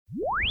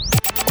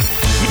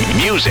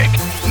music,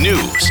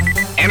 news,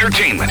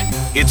 entertainment.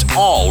 It's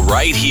all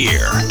right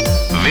here.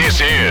 This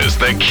is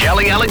The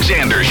Kelly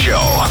Alexander Show.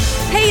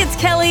 Hey, it's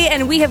Kelly,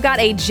 and we have got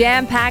a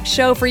jam-packed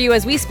show for you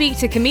as we speak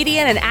to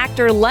comedian and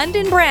actor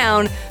London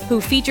Brown,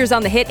 who features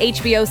on the hit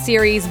HBO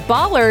series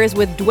Ballers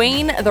with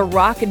Dwayne "The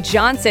Rock"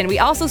 Johnson. We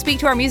also speak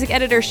to our music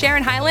editor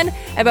Sharon Hyland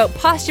about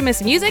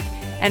posthumous music,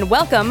 and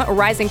welcome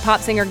rising pop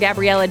singer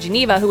Gabriela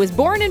Geneva, who was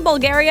born in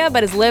Bulgaria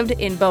but has lived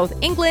in both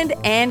England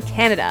and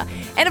Canada.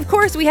 And of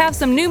course, we have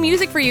some new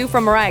music for you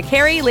from Mariah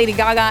Carey, Lady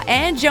Gaga,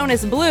 and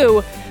Jonas.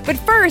 But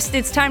first,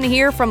 it's time to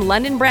hear from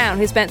London Brown,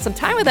 who spent some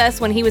time with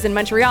us when he was in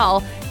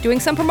Montreal doing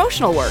some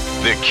promotional work.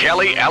 The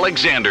Kelly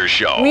Alexander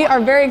Show. We are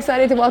very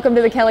excited to welcome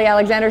to the Kelly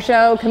Alexander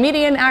Show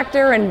comedian,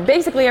 actor, and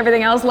basically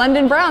everything else,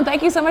 London Brown.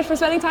 Thank you so much for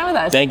spending time with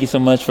us. Thank you so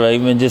much for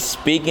even just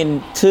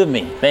speaking to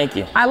me. Thank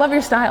you. I love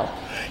your style.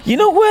 You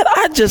know what?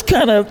 I just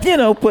kind of,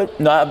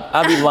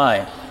 I'll be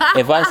lying.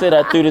 If I said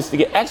I threw this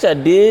together, actually I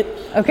did.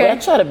 Okay. But I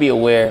try to be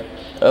aware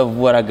of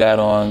what I got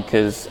on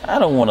because I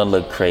don't want to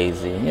look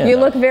crazy. You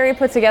look very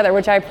put together,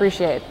 which I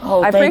appreciate.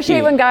 Oh, I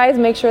appreciate when guys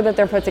make sure that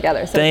they're put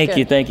together. So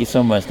thank you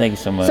so much.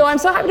 So I'm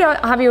so happy to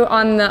have you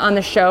on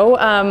the show.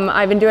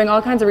 I've been doing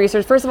all kinds of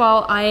research. First of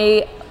all,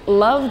 I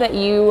love that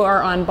you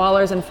are on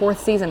Ballers and 4th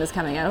season is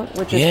coming out,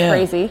 which is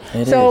crazy.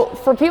 So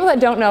for people that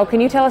don't know, can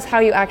you tell us how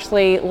you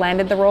actually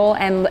landed the role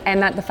and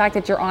that the fact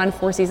that you're on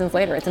 4 seasons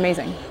later? It's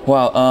amazing.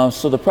 Well,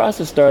 so the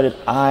process started,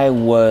 I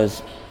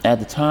was at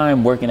the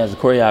time working as a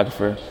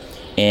choreographer,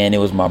 and it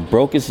was my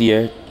brokest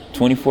year,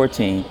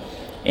 2014.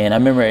 And I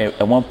remember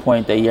at one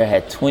point that year I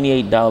had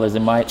 $28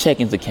 in my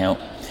checkings account,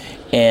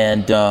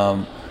 and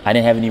I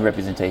didn't have any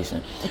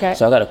representation. Okay.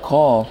 So I got a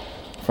call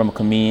from a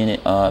comedian,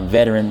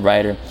 veteran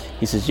writer.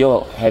 He says,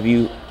 "Yo, have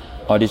you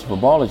auditioned for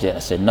Ballers yet?" I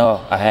said, "No,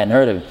 I hadn't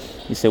heard of it."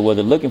 He said, "Well,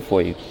 they're looking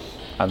for you."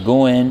 I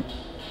go in,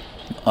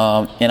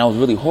 and I was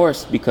really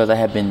hoarse because I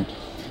had been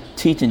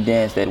teaching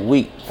dance that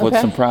week for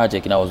some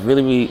project, and I was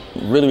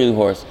really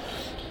hoarse.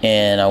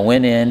 And I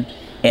went in,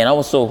 and I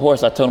was so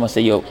hoarse, I told him, I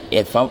said, "Yo,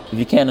 if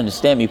you can't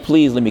understand me,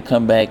 please let me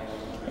come back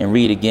and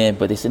read again."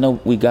 But they said, "No,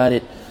 we got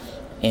it."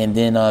 And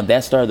then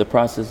that started the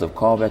process of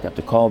callback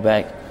after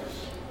callback.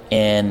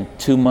 And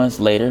 2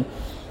 months later,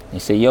 they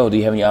said, "Yo, do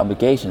you have any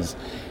obligations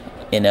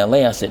in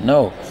LA?" I said,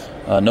 "No,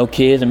 no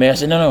kids." And Mary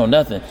said, "No,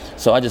 nothing."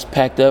 So I just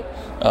packed up,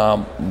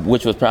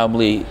 which was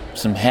probably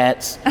some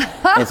hats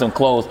and some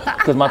clothes,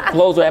 because my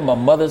clothes were at my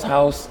mother's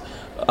house.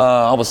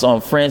 I was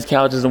on friends'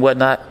 couches and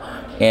whatnot,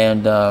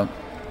 and I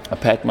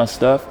packed my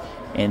stuff,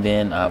 and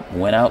then I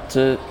went out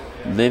to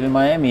live in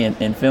Miami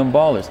and film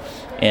Ballers.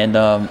 And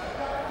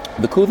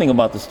the cool thing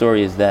about the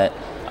story is that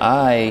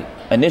I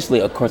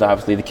initially, of course,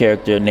 obviously the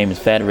character name is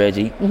Fat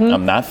Reggie. Mm-hmm.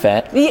 I'm not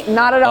fat.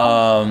 Not at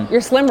all. You're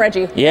Slim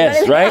Reggie.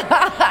 Yes, right?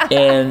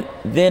 And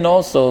then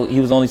also, he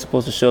was only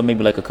supposed to show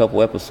maybe like a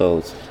couple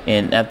episodes.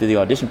 And after the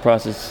audition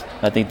process,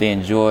 I think they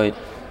enjoyed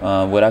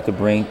what I could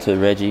bring to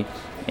Reggie,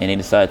 and they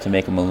decided to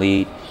make him a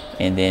lead.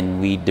 And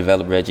then we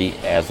developed Reggie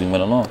as we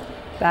went along.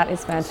 That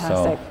is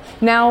fantastic.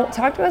 Now,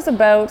 talk to us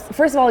about,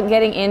 first of all,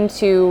 getting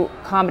into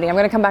comedy. I'm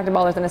going to come back to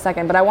Ballers in a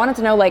second, but I wanted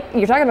to know, like,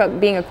 you're talking about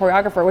being a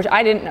choreographer, which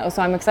I didn't know,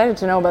 so I'm excited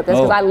to know about this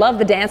because I love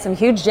the dance. I'm a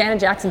huge Janet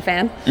Jackson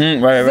fan.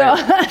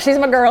 Right. She's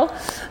my girl.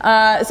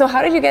 So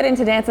how did you get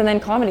into dance and then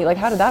comedy? Like,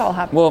 how did that all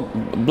happen? Well,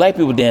 black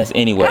people dance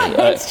anyway.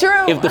 It's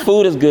true. If the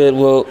food is good,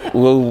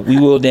 we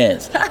will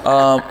dance.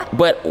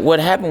 But what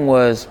happened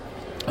was,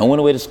 I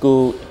went away to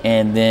school,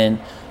 and then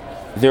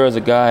there was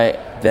a guy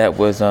that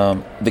was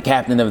the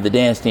captain of the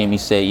dance team. He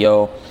said,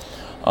 "Yo,"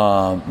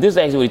 this is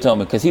actually what he told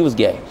me, because he was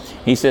gay.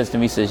 He says to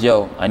me,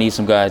 "Yo, I need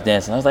some guys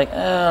dancing." I was like,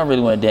 "I don't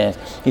really want to dance."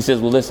 He says,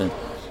 "Well, listen,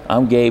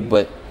 I'm gay,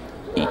 but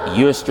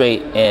you're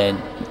straight, and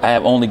I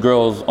have only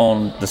girls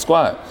on the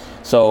squad,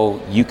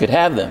 so you could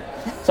have them."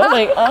 So I was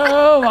like,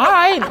 "Oh, all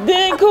right,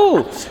 then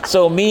cool."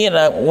 So me and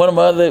one of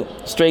my other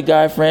straight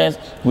guy friends,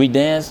 we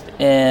danced,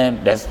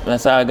 and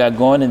that's how I got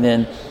going. And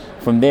then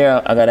from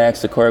there, I got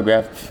asked to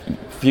choreograph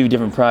a few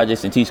different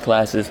projects and teach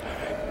classes.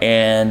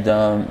 And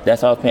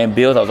that's how I was paying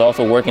bills. I was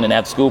also working in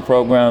after-school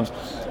programs,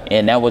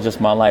 and that was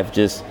just my life,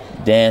 just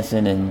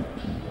dancing and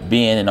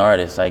being an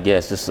artist, I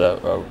guess, just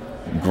a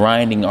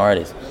grinding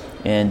artist.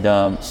 And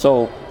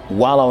so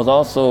while I was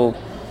also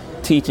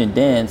teaching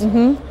dance,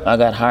 I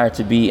got hired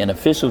to be an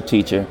official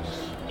teacher,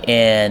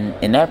 and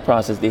in that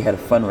process, they had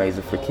a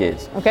fundraiser for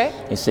kids. Okay.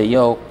 They said,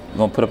 "Yo, we're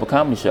gonna put up a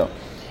comedy show,"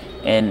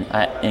 and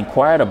I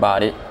inquired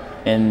about it,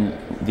 and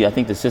I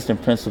think the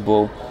assistant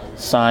principal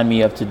signed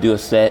me up to do a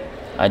set.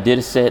 I did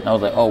a set, and I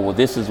was like, "Oh, well,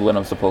 this is what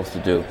I'm supposed to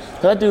do."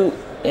 Because I do,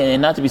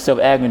 and not to be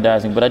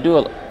self-aggrandizing, but I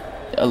do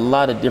a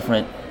lot of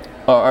different,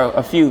 or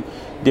a few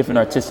different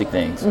artistic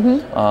things.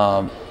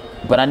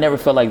 But I never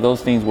felt like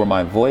those things were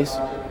my voice.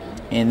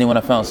 And then when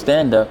I found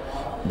stand-up,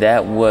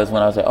 that was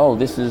when I was like, "Oh,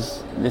 this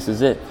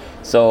is it."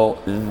 So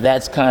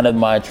that's kind of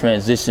my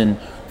transition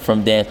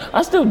from dance.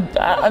 I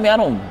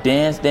don't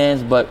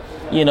dance, but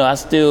I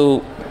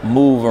still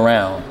move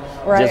around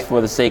just for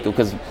the sake of,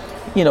 because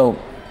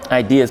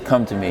ideas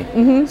come to me.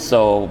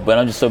 So, but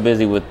I'm just so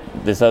busy with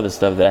this other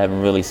stuff that I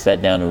haven't really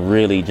sat down and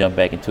really jump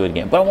back into it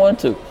again. But I want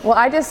to. Well,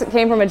 I just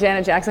came from a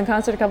Janet Jackson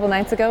concert a couple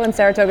nights ago in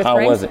Saratoga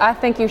Springs. How was it? I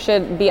think you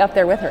should be up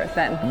there with her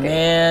then.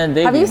 Man,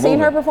 have you seen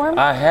her perform?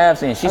 I have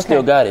seen. She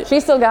still got it. She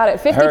still got it.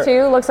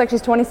 52, looks like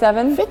she's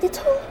 27.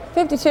 52?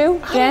 52.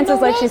 Janice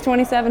is like she's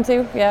 27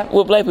 too. Yeah.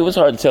 Well, black people, it's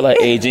hard to tell her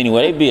age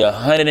anyway. They'd be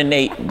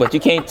 108, but you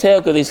can't tell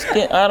because they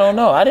skin. I don't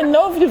know. I didn't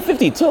know if you're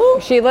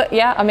 52.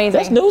 Yeah, amazing.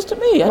 That's news to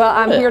me. Well,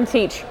 I'm here to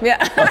teach.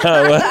 Yeah.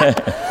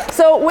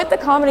 So with the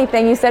comedy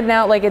thing, you said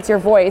now like it's your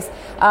voice.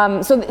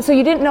 So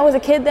you didn't know as a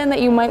kid then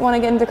that you might want to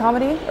get into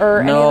comedy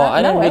or any of that?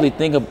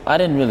 I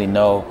didn't really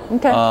know.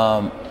 Okay.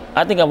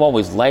 I think I've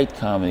always liked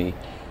comedy.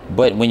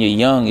 But when you're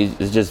young,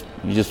 you're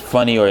just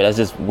funny, or that's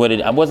just what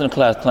it. I wasn't a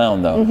class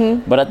clown though,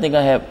 but I think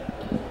I had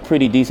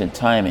pretty decent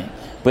timing.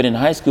 But in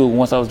high school,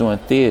 once I was doing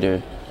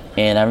theater,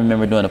 and I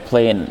remember doing a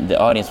play, and the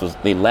audience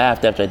they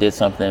laughed after I did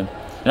something,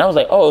 and I was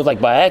like, oh, it was like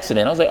by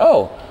accident. I was like,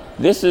 oh,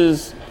 this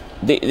is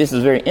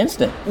very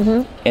instant,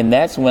 and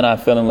that's when I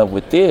fell in love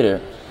with theater.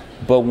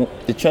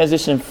 But the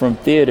transition from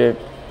theater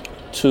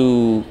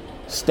to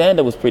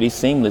stand-up was pretty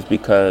seamless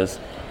because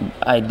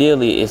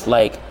ideally it's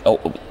like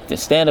the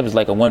stand-up is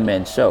like a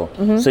one-man show.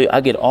 So I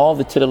get all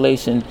the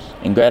titillation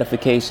and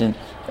gratification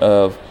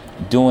of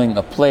doing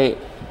a play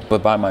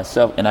but by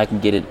myself, and I can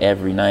get it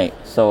every night.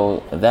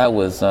 So that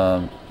was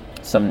a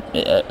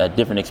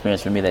different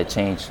experience for me that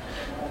changed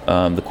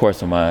the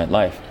course of my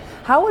life.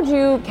 How would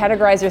you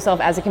categorize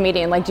yourself as a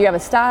comedian? Like, do you have a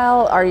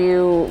style? Are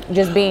you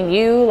just being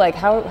you? Like,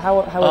 how is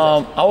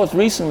it? I was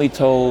recently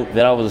told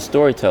that I was a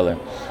storyteller,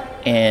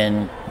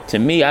 and to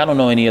me, I don't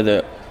know any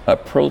other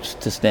approach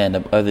to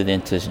stand-up other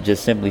than to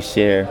just simply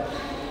share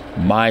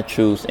my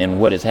truths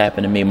and what has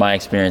happened to me, my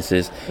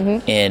experiences,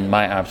 and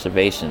my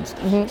observations.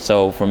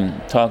 So from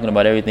talking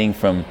about everything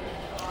from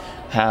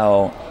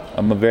how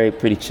I'm a very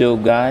pretty chill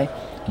guy,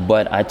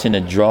 but I tend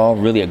to draw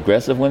really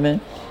aggressive women,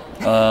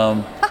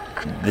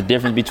 the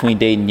difference between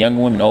dating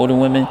younger women, older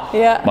women,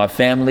 my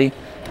family,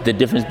 the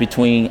difference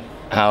between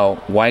how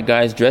white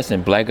guys dress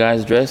and black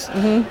guys dress,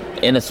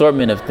 an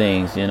assortment of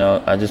things,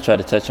 I just try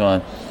to touch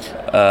on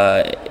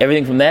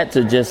everything from that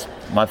to just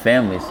my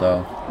family.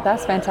 So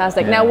that's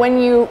fantastic. Yeah. Now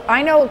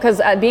I know, because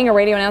being a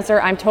radio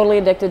announcer, I'm totally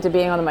addicted to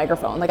being on the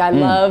microphone. Like I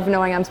love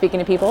knowing I'm speaking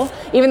to people,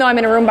 even though I'm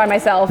in a room by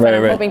myself and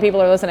I'm hoping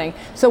people are listening.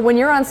 So when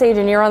you're on stage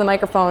and you're on the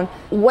microphone,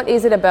 what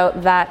is it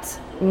about that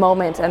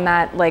moment and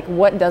that, like,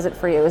 what does it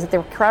for you? Is it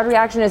the crowd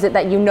reaction? Is it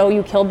that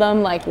you killed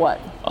them? Like what?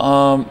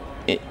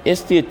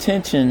 It's the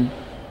attention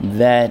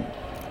that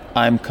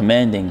I'm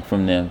commanding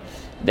from them.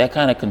 That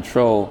kind of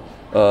control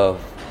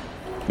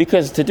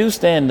because to do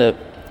stand-up,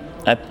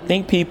 I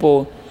think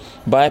people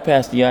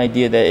bypass the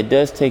idea that it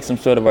does take some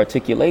sort of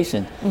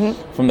articulation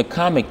from the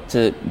comic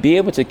to be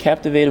able to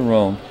captivate a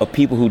room of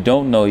people who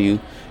don't know you,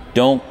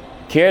 don't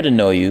care to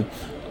know you,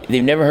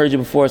 they've never heard you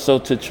before. So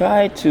to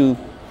try to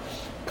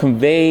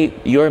convey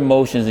your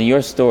emotions and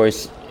your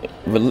stories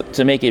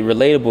to make it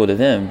relatable to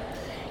them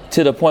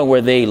to the point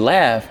where they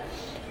laugh,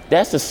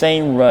 that's the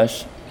same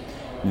rush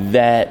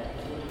that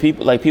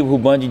people who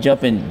bungee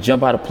jump and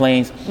jump out of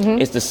planes,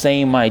 it's the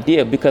same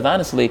idea, because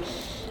honestly,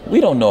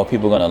 we don't know if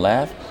people are going to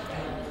laugh.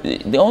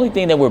 The only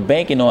thing that we're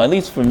banking on, at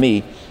least for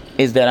me,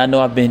 is that I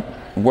know I've been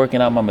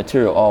working out my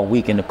material all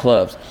week in the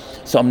clubs.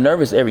 So I'm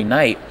nervous every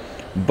night,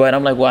 but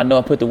I'm like, well, I know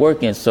I put the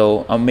work in,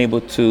 so I'm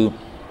able to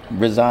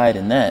reside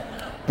in that.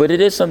 But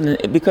it is something,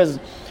 because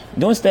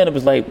doing stand-up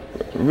is like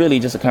really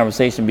just a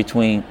conversation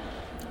between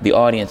the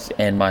audience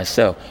and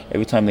myself.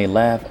 Every time they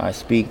laugh, I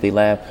speak, they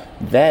laugh.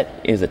 That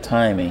is a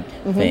timing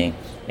thing.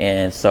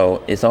 And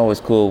so it's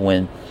always cool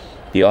when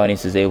the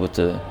audience is able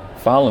to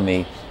follow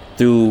me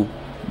through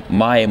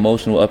my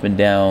emotional up and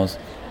downs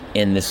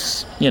in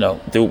this,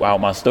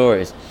 throughout my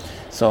stories.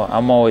 So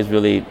I'm always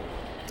really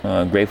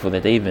grateful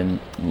that they even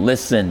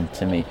listen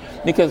to me,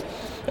 because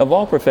of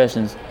all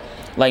professions,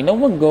 like no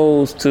one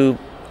goes to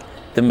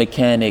the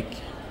mechanic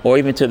or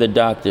even to the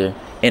doctor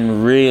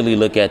and really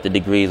look at the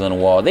degrees on the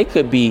wall. They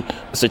could be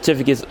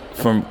certificates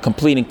from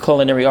completing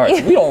culinary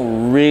arts. We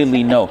don't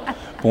really know.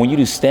 But when you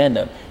do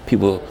stand-up,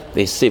 people,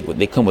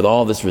 they come with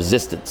all this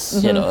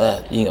resistance,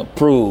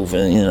 prove,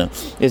 and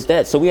it's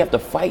that. So we have to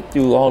fight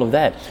through all of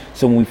that.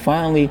 So when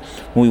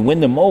we win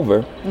them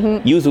over,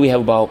 usually we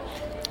have about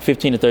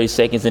 15 to 30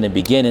 seconds in the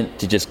beginning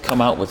to just come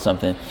out with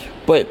something.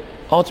 But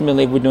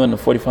ultimately, if we're doing a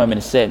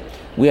 45-minute set,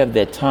 we have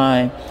that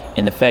time,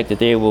 and the fact that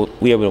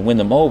we're able to win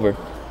them over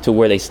to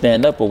where they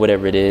stand up or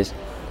whatever it is,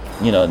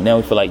 now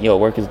we feel like,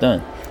 work is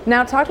done.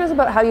 Now talk to us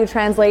about how you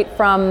translate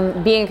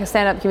from being a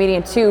stand-up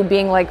comedian to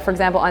being, like, for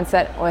example, on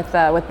set with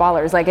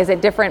Ballers. Like, is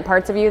it different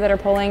parts of you that are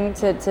pulling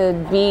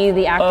to be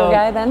the actor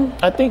guy then?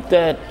 I think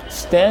that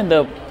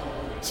stand-up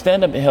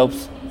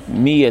helps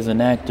me as an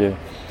actor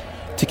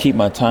to keep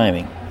my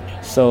timing,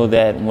 so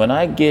that when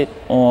I get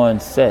on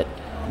set,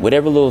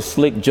 whatever little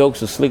slick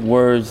jokes or slick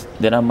words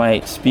that I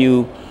might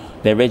spew,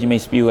 that Reggie may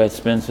spew at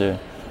Spencer,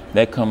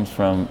 that comes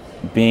from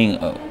being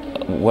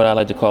what I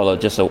like to call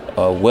just a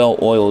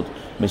well-oiled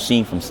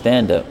machine from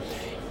stand-up.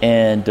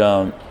 And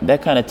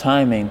that kind of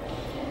timing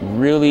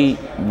really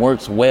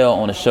works well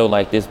on a show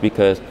like this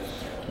because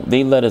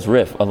they let us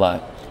riff a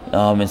lot.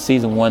 In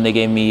season 1, they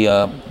gave me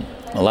a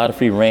lot of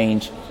free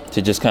range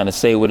to just kind of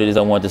say what it is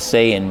I wanted to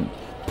say and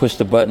push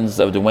the buttons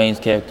of Dwayne's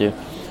character.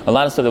 A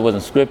lot of stuff that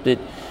wasn't scripted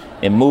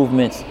and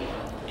movements.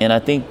 And I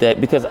think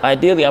that because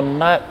ideally I'm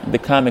not the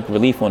comic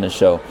relief on the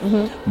show,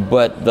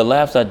 but the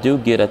laughs I do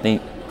get, I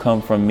think,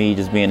 come from me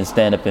just being a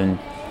stand-up and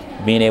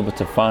being able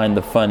to find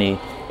the funny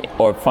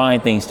or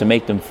find things to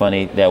make them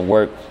funny that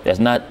work, that's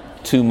not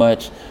too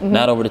much,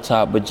 not over the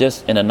top, but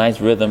just in a nice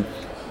rhythm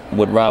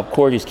with Rob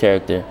Corddry's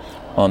character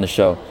on the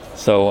show.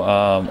 So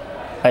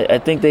I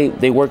think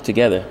they work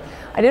together.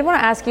 I did want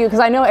to ask you, because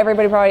I know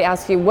everybody probably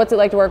asks you, what's it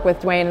like to work with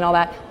Dwayne and all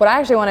that. What I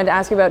actually wanted to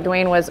ask you about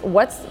Dwayne was,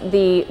 what's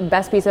the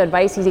best piece of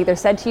advice he's either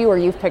said to you or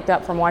you've picked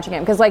up from watching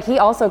him? Because like he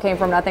also came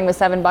from nothing with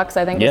 $7,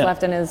 I think, was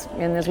left in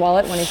his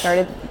wallet when he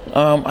started.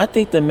 I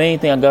think the main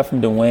thing I got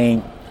from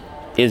Dwayne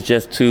is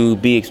just to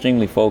be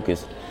extremely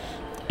focused.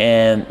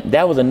 And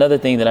that was another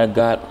thing that I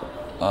got.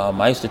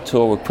 I used to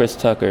tour with Chris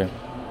Tucker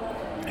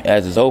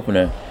as his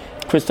opener.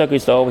 Chris Tucker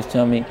used to always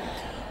tell me,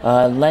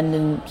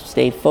 London,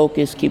 stay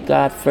focused, keep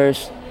God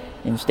first,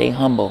 and stay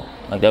humble.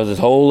 Like that was his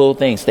whole little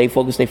thing, stay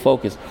focused, stay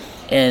focused.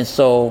 And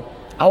so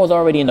I was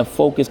already in a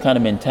focused kind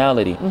of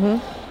mentality.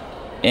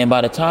 And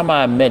by the time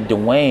I met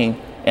Dwayne,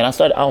 and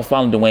I was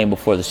following Dwayne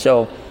before the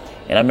show,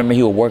 and I remember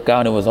he would work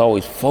out and was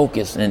always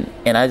focused. And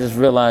I just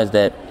realized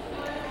that,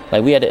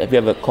 like if we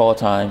have a call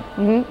time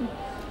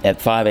at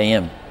 5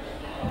 a.m.,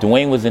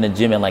 Dwayne was in the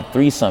gym at like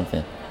 3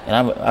 something.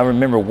 And I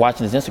remember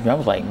watching his Instagram, I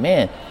was like,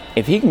 man,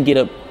 if he can get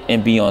up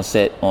and be on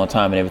set on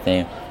time and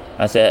everything,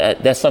 I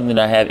said, that's something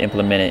that I have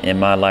implemented in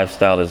my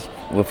lifestyle is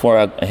before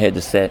I head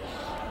to set,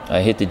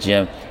 I hit the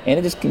gym.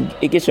 And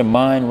it gets your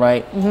mind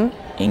right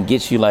and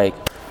gets you like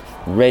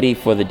ready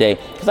for the day.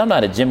 Because I'm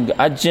not a gym guy.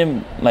 I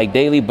gym like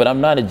daily, but I'm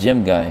not a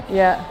gym guy.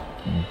 Yeah.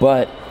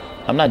 But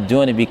I'm not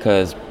doing it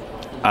because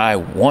I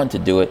want to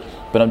do it,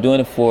 but I'm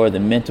doing it for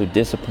the mental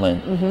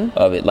discipline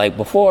of it. Like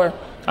before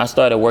I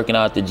started working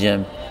out at the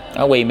gym,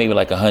 I weighed maybe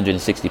like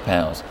 160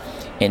 pounds.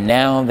 And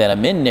now that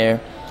I'm in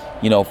there,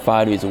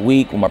 5 days a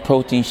week with my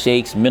protein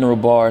shakes, mineral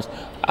bars,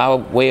 I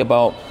weigh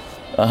about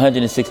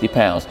 160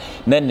 pounds.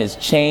 Nothing has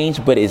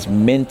changed, but it's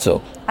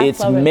mental.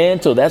 It's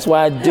mental. That's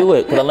why I do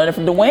it, because I learned it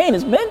from Dwayne.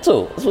 It's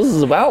mental. That's what this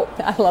is about.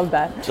 I love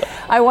that. So,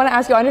 I want to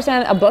ask you, I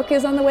understand a book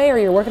is on the way, or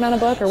you're working on a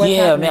book, or what's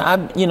happening?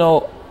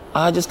 Man,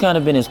 I just kind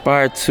of been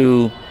inspired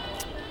to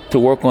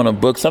work on a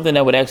book, something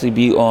that would actually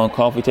be on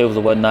coffee tables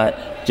or whatnot,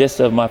 just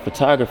of my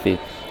photography.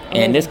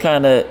 And this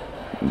kind of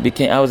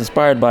I was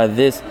inspired by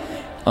this.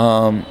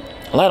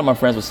 A lot of my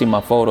friends would see my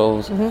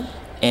photos,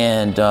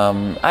 and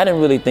I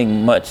didn't really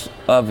think much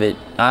of it.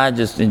 I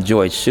just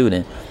enjoyed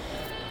shooting.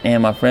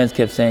 And my friends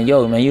kept saying,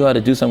 yo, man, you ought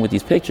to do something with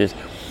these pictures.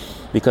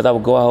 Because I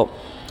would go out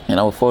and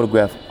I would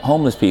photograph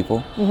homeless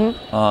people.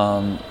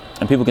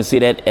 And people can see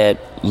that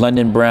at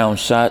London Brown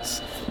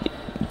Shots.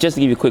 Just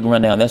to give you a quick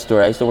rundown of that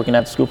story, I used to work in an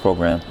after-school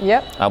program.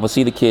 I would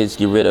see the kids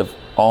get rid of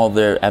all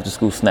their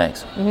after-school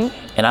snacks.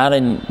 And I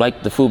didn't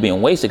like the food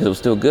being wasted because it was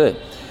still good.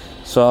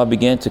 So I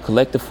began to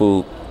collect the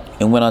food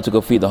and went on to go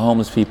feed the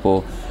homeless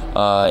people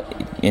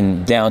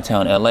in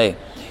downtown LA.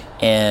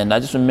 And I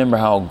just remember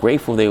how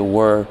grateful they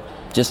were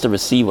just to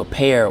receive a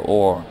pear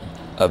or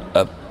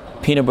a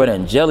peanut butter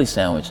and jelly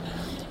sandwich.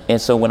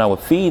 And so when I would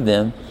feed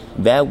them,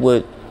 that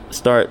would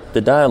start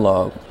the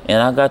dialogue.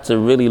 And I got to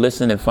really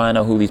listen and find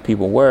out who these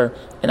people were.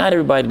 And not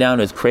everybody down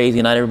there is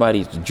crazy, not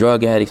everybody's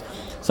drug addicts.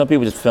 Some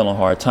people just feeling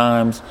hard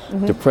times,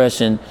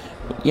 depression,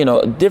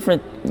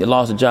 different,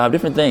 loss of job,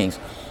 different things.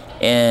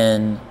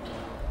 And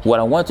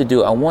what I want to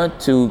do, I want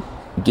to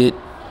get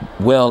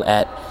well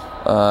at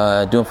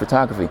doing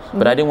photography,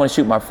 but I didn't want to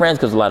shoot my friends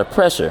because a lot of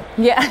pressure.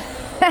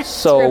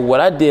 So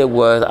what I did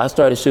was I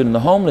started shooting the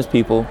homeless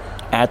people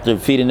after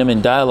feeding them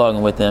and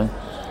dialoguing with them.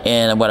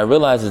 And what I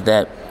realized is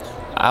that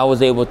I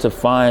was able to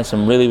find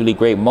some really, really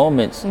great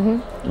moments,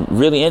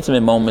 really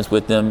intimate moments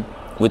with them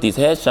with these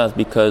headshots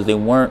because they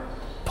weren't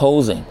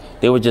posing.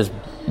 They were just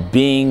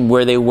being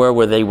where they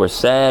were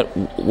sad,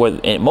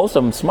 and most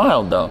of them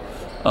smiled though.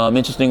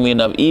 Interestingly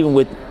enough, even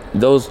with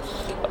those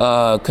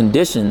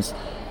conditions,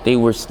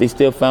 they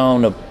still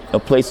found a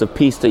place of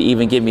peace to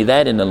even give me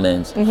that in the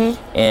lens.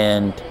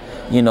 And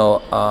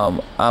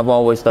I've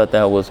always thought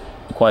that was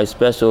quite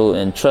special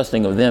and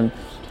trusting of them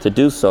to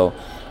do so.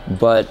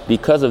 But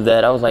because of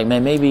that, I was like,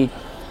 man, maybe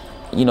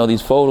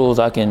these photos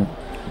I can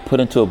put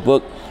into a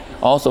book,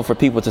 also for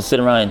people to sit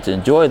around and to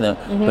enjoy them,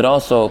 but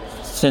also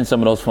send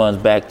some of those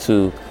funds back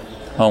to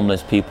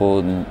homeless people.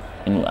 And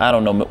I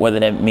don't know whether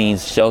that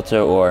means shelter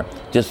or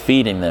just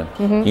feeding them.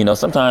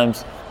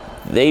 Sometimes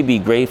they be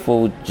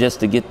grateful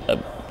just to get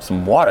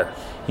some water,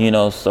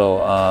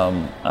 So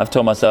I've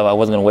told myself I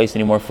wasn't going to waste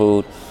any more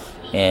food,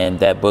 and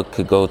that book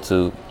could go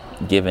to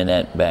giving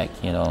that back,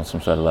 on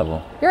some sort of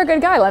level. You're a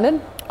good guy,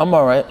 London. I'm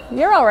all right.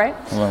 You're all right.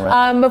 I'm all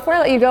right. Before I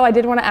let you go, I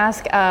did want to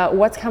ask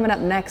what's coming up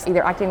next,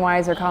 either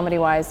acting-wise or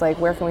comedy-wise. Like,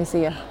 where can we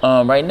see you?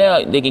 Right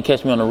now, they can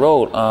catch me on the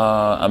road.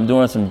 I'm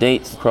doing some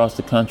dates across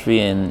the country,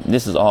 and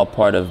this is all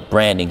part of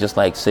branding, just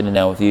like sitting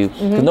down with you.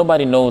 Because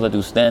nobody knows I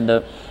do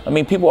stand-up. I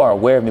mean, people are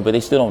aware of me, but they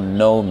still don't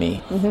know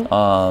me.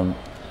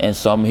 And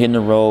so I'm hitting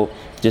the road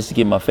just to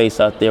get my face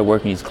out there,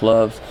 working these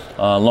clubs,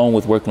 along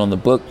with working on the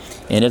book.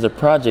 And there's a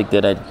project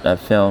that I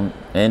filmed,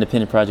 an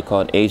independent project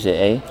called Asia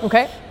A.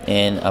 Okay.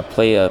 And I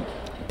play a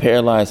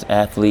paralyzed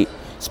athlete,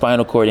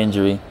 spinal cord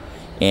injury,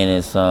 and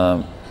it's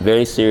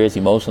very serious,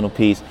 emotional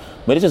piece.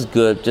 But it's just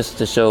good just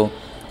to show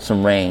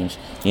some range,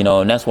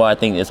 and that's why I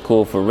think it's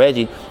cool for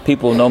Reggie.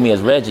 People know me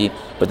as Reggie,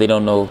 but they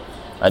don't know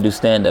I do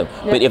stand-up.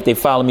 Yeah. But if they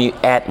follow me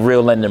at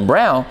Real London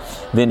Brown,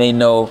 then they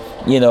know,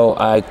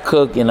 I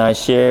cook and I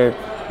share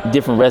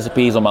different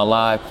recipes on my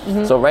live.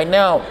 So right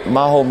now,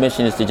 my whole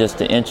mission is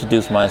to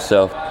introduce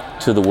myself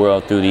to the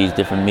world through these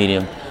different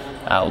medium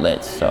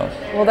outlets. So.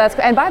 Well, that's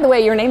and by the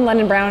way, your name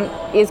London Brown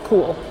is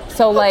cool.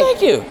 So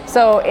thank you.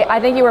 So I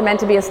think you were meant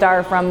to be a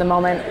star from the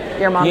moment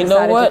your mom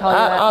decided to call you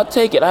that. I'll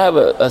take it. I have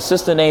a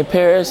sister named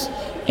Paris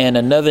and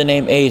another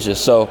named Asia.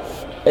 So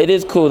it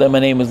is cool that my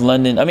name is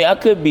London. I mean, I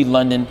could be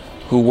London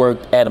who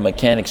worked at a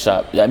mechanic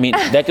shop. I mean,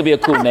 that could be a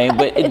cool name,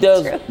 but it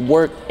does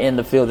work in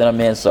the field that I'm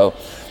in. So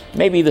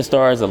maybe the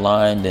stars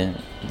aligned and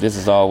this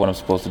is all what I'm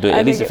supposed to do.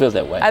 At least it feels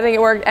that way. I think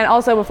it worked. And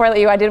also, before I let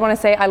you, I did want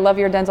to say I love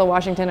your Denzel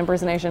Washington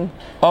impersonation.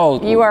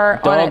 Oh, you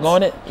are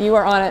on it. You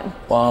are on it.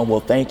 Well,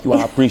 thank you.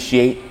 I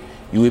appreciate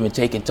you even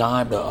taking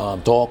time to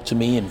talk to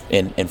me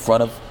in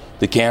front of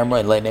the camera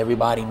and letting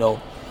everybody know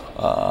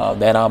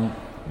that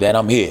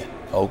I'm here.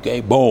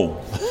 Okay, boom.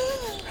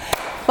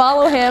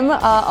 Follow him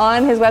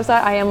on his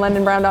website,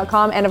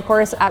 IamLondonBrown.com, and of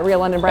course at Real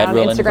London Brown,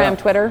 Instagram,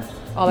 Twitter,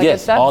 all that good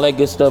stuff. Yes, all that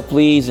good stuff,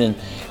 please. And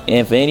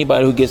for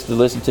anybody who gets to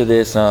listen to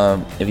this,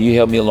 if you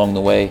help me along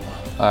the way,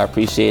 I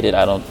appreciate it.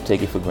 I don't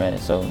take it for granted.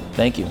 So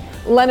thank you.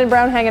 London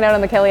Brown hanging out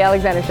on The Kelly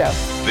Alexander Show.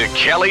 The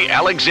Kelly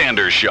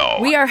Alexander Show.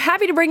 We are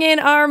happy to bring in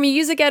our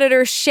music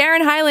editor,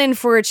 Sharon Hyland,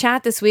 for a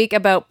chat this week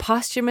about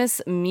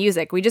posthumous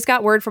music. We just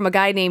got word from a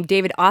guy named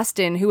David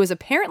Austin, who was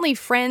apparently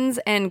friends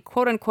and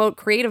quote-unquote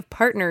creative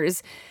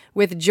partners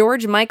with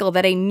George Michael,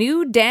 that a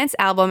new dance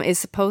album is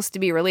supposed to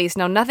be released.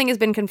 Now, nothing has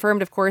been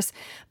confirmed, of course,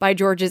 by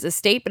George's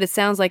estate, but it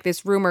sounds like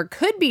this rumor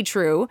could be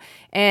true.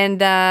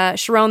 And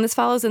Sharon, this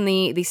follows in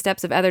the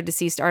steps of other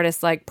deceased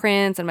artists like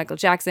Prince and Michael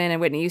Jackson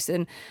and Whitney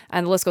Houston,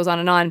 and the list goes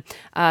on,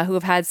 who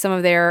have had some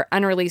of their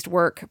unreleased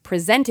work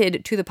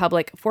presented to the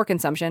public for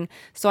consumption.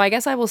 So I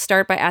guess I will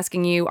start by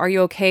asking you, are you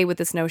okay with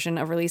this notion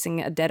of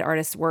releasing a dead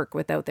artist's work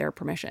without their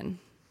permission?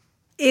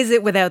 Is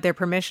it without their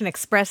permission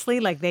expressly,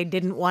 like they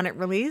didn't want it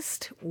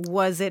released?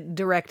 Was it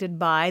directed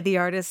by the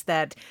artist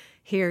that,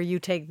 here, you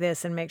take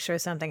this and make sure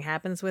something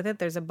happens with it?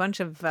 There's a bunch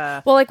of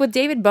like with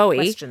David Bowie,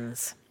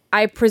 questions.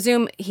 I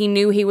presume he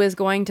knew he was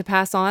going to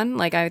pass on.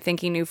 Like, I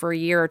think he knew for a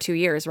year or 2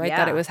 years, right,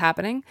 that it was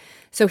happening.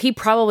 So he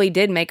probably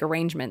did make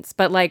arrangements.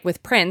 But like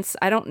with Prince,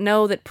 I don't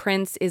know that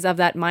Prince is of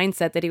that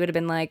mindset that he would have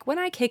been like, when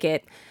I kick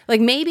it, like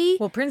maybe.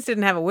 Well, Prince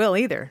didn't have a will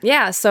either.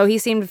 Yeah, so he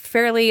seemed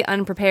fairly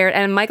unprepared.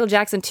 And Michael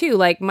Jackson too.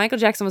 Like Michael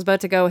Jackson was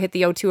about to go hit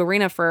the O2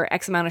 Arena for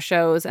X amount of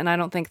shows, and I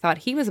don't think thought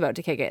he was about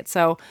to kick it.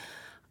 So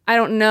I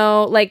don't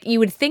know. Like, you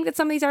would think that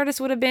some of these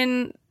artists would have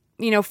been,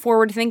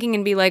 forward thinking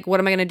and be like,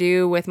 what am I going to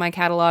do with my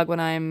catalog when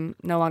I'm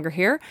no longer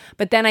here?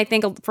 But then I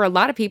think for a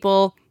lot of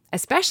people,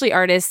 especially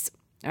artists,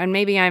 and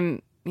maybe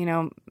I'm,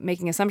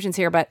 making assumptions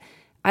here, but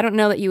I don't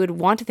know that you would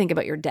want to think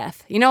about your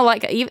death.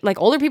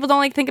 Like older people don't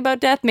like to think about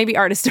death. Maybe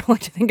artists don't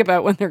like to think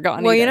about when they're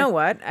gone. Well, either. You know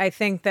what? I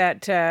think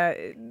that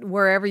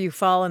wherever you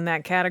fall in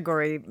that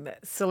category,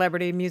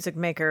 celebrity, music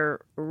maker,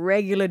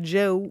 regular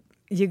Joe,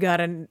 you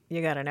gotta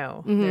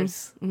know.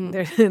 Mm-hmm.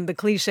 There's the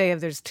cliche of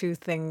there's two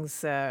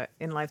things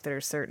in life that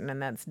are certain,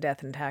 and that's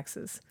death and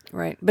taxes.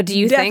 Right. But do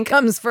you death think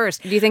comes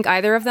first? Do you think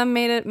either of them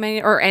made it,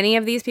 or any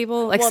of these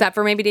people, except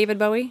for maybe David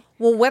Bowie?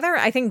 Well, whether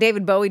I think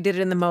David Bowie did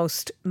it in the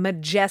most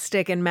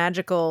majestic and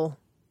magical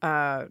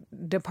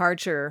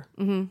departure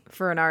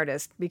for an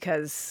artist,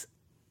 because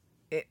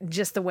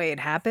just the way it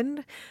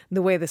happened,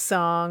 the way the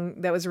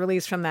song that was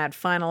released from that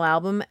final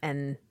album,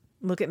 and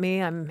look at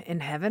me, I'm in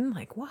heaven.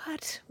 Like,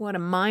 what a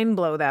mind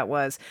blow that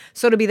was.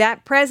 So to be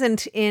that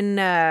present in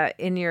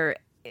your,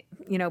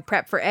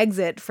 prep for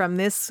exit from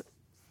this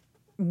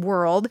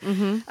world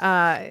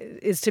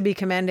is to be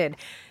commended.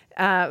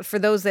 For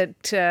those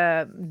that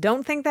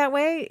don't think that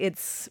way,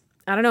 it's,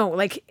 I don't know,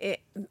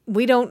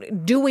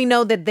 do we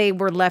know that they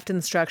were left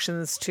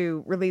instructions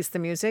to release the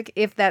music?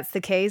 If that's the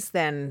case,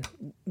 then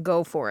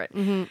go for it.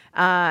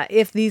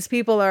 If these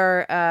people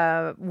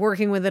are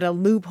working within a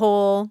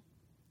loophole,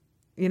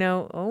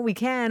 we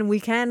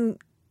can.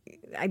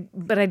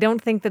 But I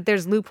don't think that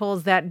there's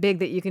loopholes that big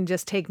that you can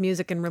just take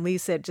music and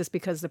release it just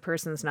because the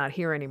person's not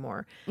here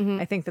anymore.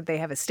 I think that they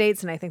have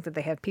estates, and I think that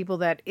they have people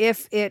that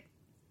if it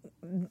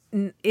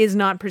is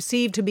not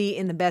perceived to be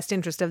in the best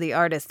interest of the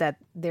artist, that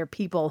their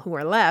people who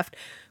are left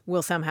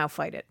will somehow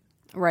fight it.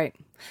 Right.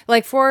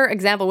 Like, for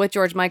example, with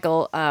George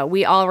Michael,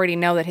 we already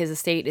know that his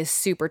estate is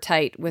super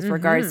tight with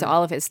regards to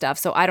all of his stuff.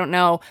 So I don't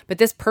know. But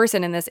this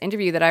person in this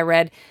interview that I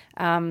read,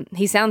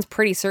 he sounds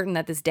pretty certain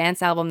that this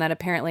dance album that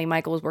apparently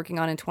Michael was working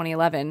on in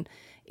 2011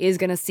 is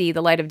going to see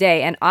the light of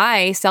day. And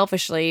I,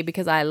 selfishly,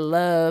 because I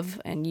love,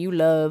 and you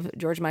love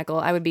George Michael,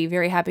 I would be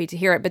very happy to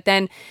hear it. But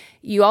then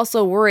you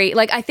also worry,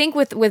 like, I think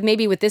with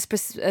maybe with this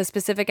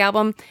specific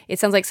album, it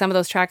sounds like some of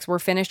those tracks were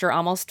finished or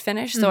almost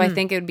finished. So I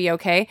think it would be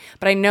okay.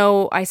 But I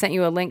know I sent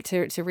you a link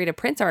to read a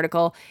Prince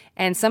article,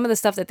 and some of the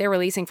stuff that they're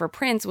releasing for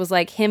Prince was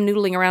like him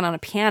noodling around on a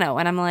piano.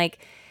 And I'm like,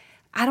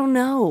 I don't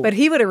know. But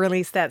he would have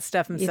released that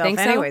stuff himself. You think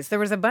so? Anyways. There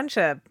was a bunch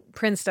of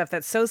Prince stuff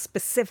that's so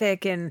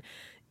specific and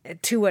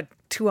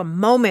to a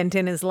moment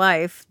in his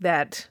life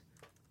that,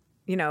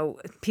 you know,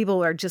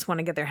 people are just want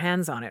to get their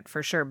hands on it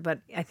for sure.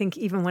 But I think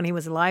even when he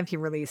was alive, he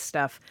released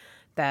stuff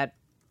that,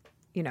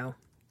 you know,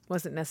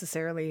 wasn't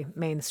necessarily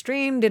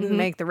mainstream, didn't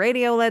make the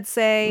radio, let's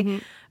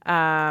say.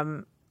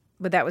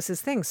 But that was his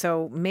thing.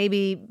 So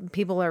maybe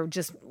people are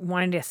just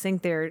wanting to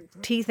sink their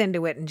teeth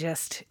into it and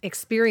just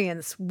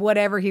experience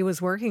whatever he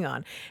was working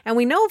on. And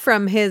we know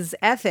from his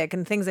ethic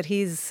and things that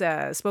he's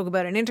spoke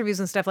about in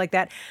interviews and stuff like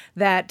that,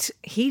 that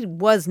he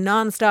was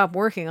nonstop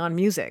working on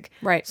music.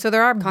 Right. So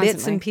there are bits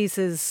Constantly. and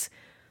pieces.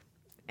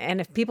 And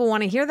if people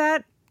want to hear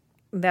that,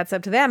 that's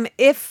up to them.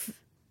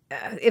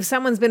 If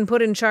someone's been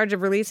put in charge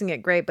of releasing it,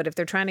 great. But if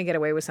they're trying to get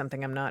away with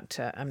something, I'm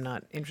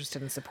not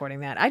interested in supporting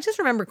that. I just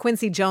remember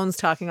Quincy Jones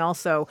talking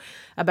also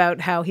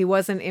about how he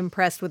wasn't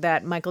impressed with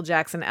that Michael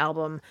Jackson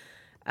album.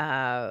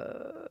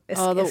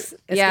 Escape?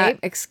 That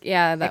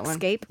one.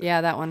 Escape?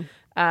 Yeah, that one.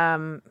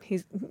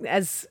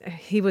 As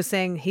he was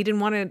saying, he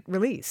didn't want it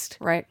released.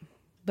 Right.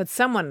 But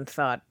someone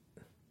thought,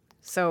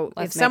 so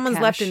Let's if make someone's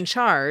cash. left in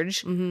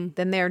charge,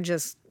 then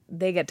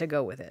they get to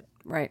go with it.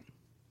 Right.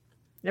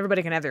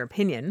 Everybody can have their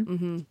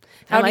opinion.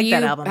 How I do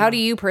that you album. How do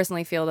you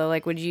personally feel though?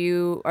 Like, would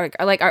you or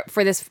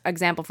for this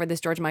example, for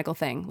this George Michael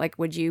thing, like,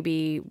 would you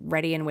be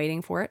ready and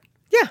waiting for it?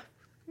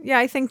 Yeah,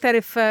 I think that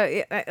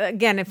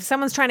if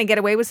someone's trying to get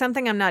away with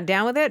something, I'm not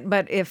down with it.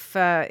 But if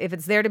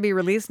it's there to be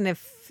released, and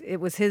if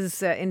it was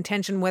his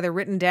intention, whether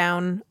written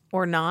down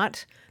or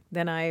not,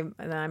 then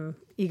I'm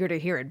eager to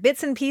hear it.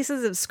 Bits and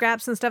pieces of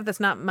scraps and stuff, that's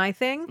not my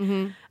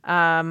thing.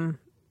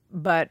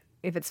 But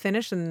if it's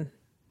finished and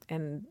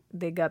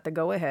they got the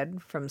go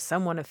ahead from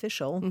someone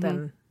official,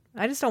 then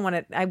I just don't want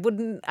it. I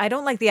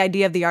don't like the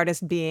idea of the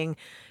artist being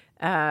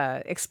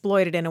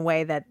exploited in a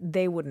way that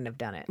they wouldn't have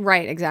done it.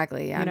 Right,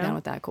 exactly. Yeah, I'm down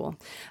with that. Cool.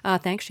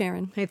 Thanks,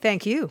 Sharon. Hey,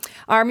 thank you.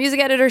 Our music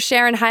editor,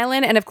 Sharon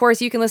Hyland. And of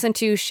course, you can listen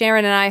to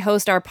Sharon and I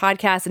host our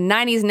podcast,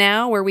 90s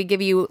Now, where we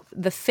give you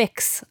the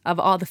fix of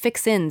all the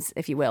fix-ins,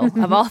 if you will,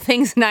 of all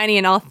things 90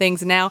 and all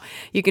things now.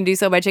 You can do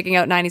so by checking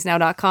out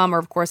 90snow.com or,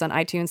 of course, on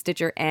iTunes,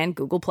 Stitcher, and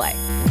Google Play.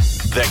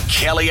 The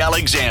Kelly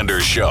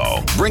Alexander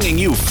Show, bringing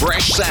you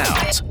fresh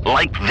sounds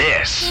like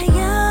this.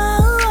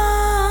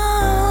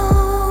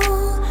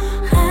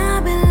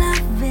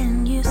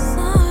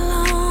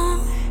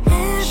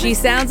 She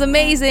sounds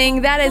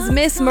amazing. That is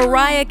Miss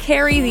Mariah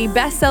Carey, the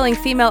best-selling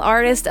female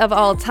artist of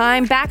all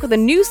time, back with a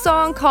new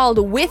song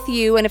called With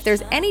You. And if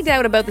there's any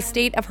doubt about the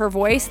state of her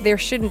voice, there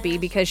shouldn't be,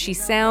 because she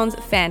sounds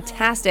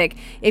fantastic.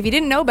 If you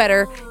didn't know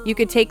better, you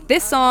could take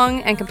this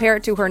song and compare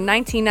it to her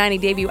 1990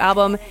 debut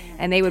album,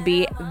 and they would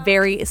be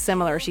very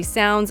similar. She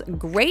sounds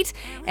great,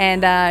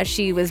 and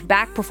she was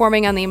back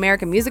performing on the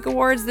American Music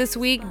Awards this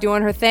week,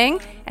 doing her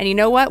thing. And you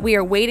know what? We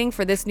are waiting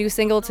for this new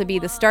single to be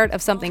the start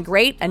of something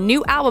great. A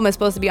new album is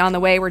supposed to be on the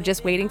way. We're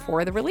just waiting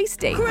for the release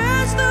date.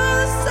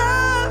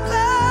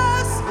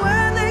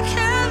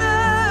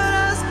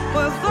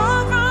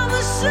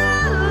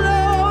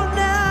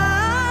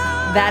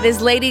 That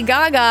is Lady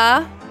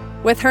Gaga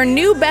with her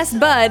new best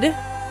bud,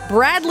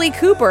 Bradley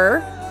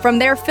Cooper, from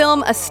their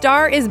film A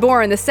Star Is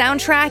Born. The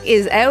soundtrack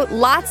is out.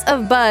 Lots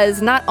of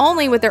buzz, not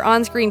only with their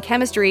on-screen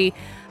chemistry,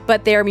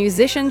 but their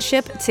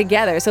musicianship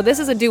together. So this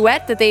is a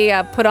duet that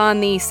they put on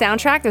the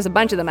soundtrack. There's a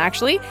bunch of them,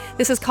 actually.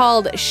 This is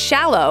called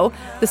Shallow.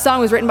 The song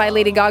was written by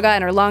Lady Gaga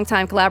and her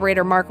longtime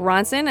collaborator, Mark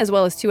Ronson, as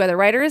well as two other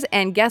writers.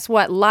 And guess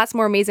what? Lots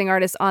more amazing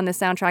artists on the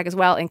soundtrack as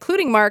well,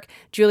 including Mark,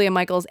 Julia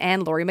Michaels,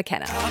 and Laurie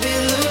McKenna. I'll be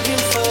looking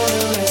for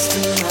the rest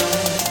of my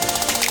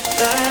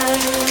life.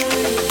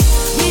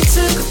 We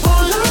took a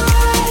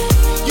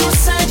Polaroid. You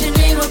signed your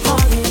name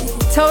upon it.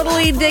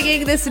 Totally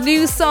digging this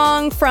new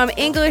song from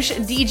English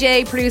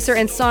DJ, producer,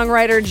 and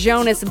songwriter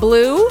Jonas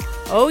Blue.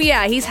 Oh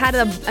yeah, he's had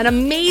an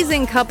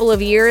amazing couple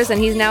of years, and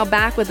he's now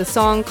back with a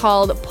song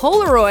called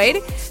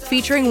Polaroid,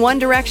 featuring One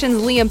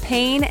Direction's Liam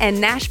Payne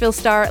and Nashville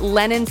star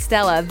Lennon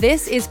Stella.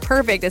 This is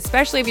perfect,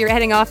 especially if you're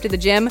heading off to the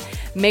gym.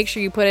 Make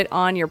sure you put it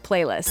on your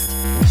playlist.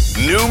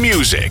 New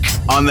music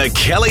on The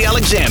Kelly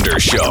Alexander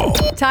Show.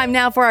 Time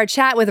now for our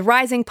chat with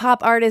rising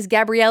pop artist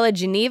Gabriela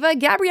Geneva.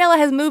 Gabriela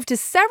has moved to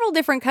several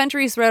different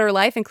countries throughout her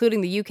life,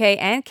 including the UK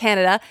and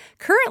Canada.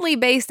 Currently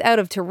based out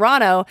of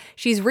Toronto,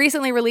 she's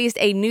recently released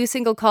a new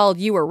single called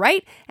You Were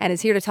Right and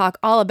is here to talk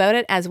all about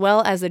it, as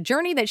well as the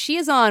journey that she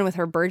is on with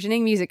her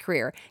burgeoning music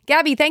career.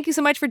 Gabby, thank you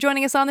so much for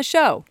joining us on the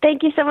show.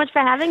 Thank you so much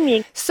for having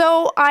me.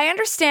 So I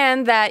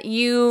understand that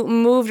you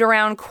moved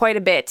around quite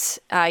a bit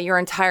your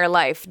entire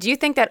life. Do you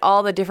think that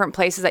all the different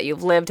places that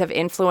you've lived have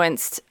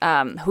influenced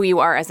who you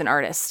are as an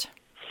artist?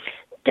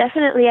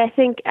 Definitely. I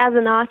think as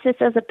an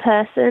artist, as a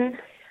person,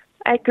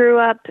 I grew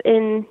up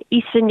in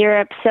Eastern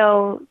Europe,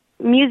 so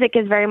music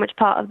is very much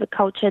part of the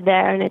culture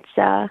there. And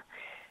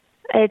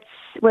it's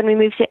when we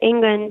moved to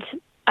England,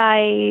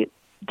 I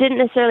didn't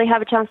necessarily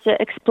have a chance to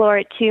explore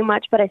it too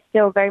much, but I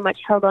still very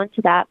much held on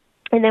to that.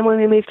 And then when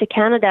we moved to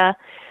Canada,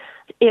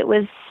 it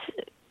was,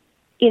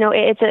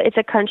 it's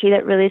a country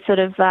that really sort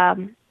of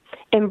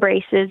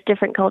embraces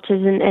different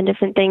cultures and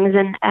different things.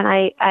 And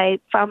I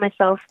found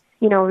myself,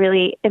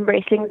 really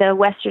embracing the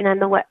Western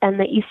and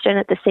the Eastern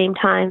at the same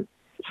time.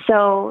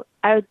 So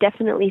I would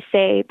definitely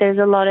say there's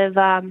a lot of,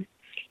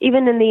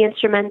 even in the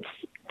instruments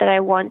that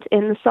I want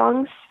in the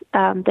songs,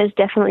 there's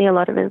definitely a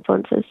lot of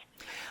influences.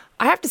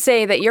 I have to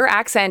say that your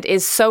accent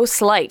is so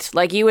slight.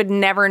 Like, you would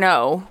never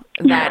know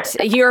that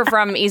you're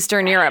from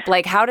Eastern Europe.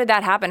 Like, how did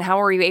that happen? How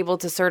were you able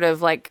to sort of,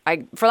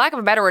 for lack of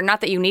a better word,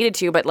 not that you needed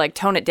to, but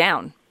tone it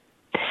down?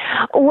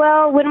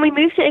 Well, when we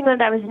moved to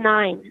England, I was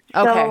 9.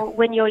 Okay. So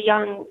when you're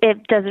young,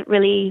 it doesn't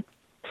really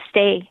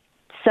stay.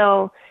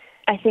 So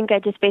I think I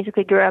just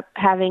basically grew up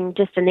having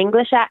just an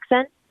English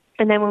accent.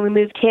 And then when we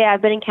moved here,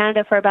 I've been in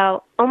Canada for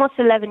about almost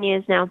 11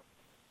 years now.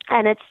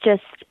 And it's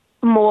just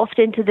morphed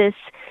into this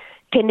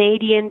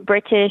Canadian,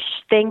 British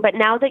thing. But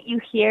now that you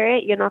hear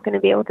it, you're not going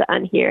to be able to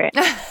unhear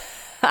it.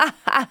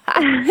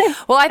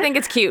 Well, I think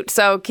it's cute,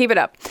 so keep it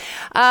up.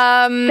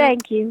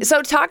 Thank you.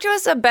 So talk to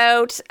us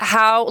about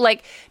how,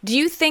 do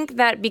you think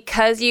that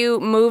because you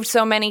moved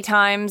so many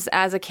times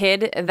as a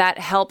kid, that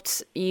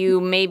helped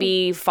you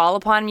maybe fall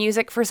upon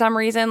music for some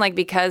reason?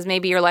 Because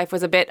maybe your life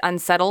was a bit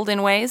unsettled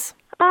in ways?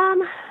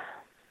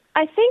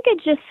 I think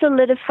it just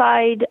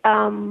solidified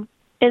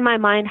in my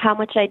mind how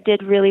much I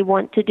did really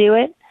want to do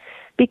it,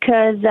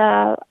 because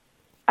I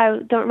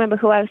don't remember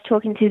who I was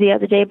talking to the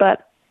other day,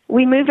 but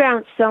we move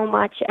around so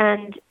much,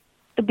 and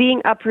being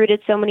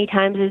uprooted so many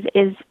times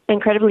is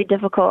incredibly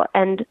difficult.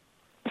 And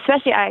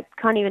especially, I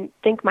can't even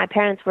think my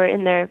parents were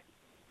in their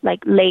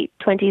late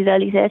 20s,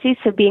 early 30s,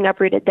 so being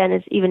uprooted then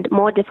is even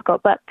more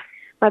difficult. But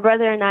my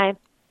brother and I,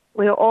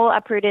 we were all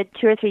uprooted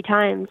 2 or 3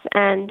 times.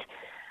 And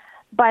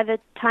by the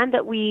time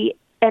that we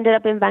ended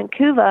up in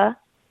Vancouver,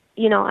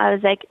 I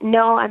was like,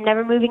 no, I'm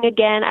never moving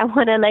again. I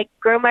want to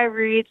grow my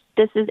roots.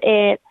 This is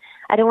it.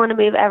 I don't want to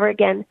move ever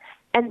again.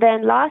 And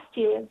then last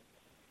year,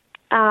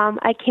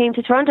 I came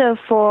to Toronto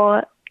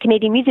for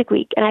Canadian Music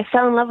Week, and I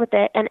fell in love with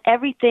it, and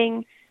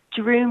everything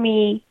drew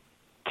me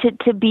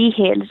to be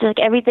here. It's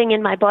everything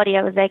in my body,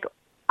 I was like,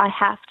 I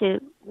have to.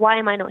 Why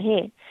am I not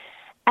here?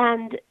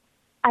 And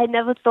I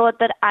never thought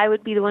that I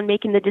would be the one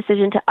making the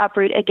decision to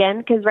uproot again,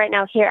 because right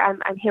now here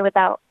I'm here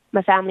without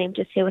my family. I'm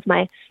just here with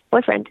my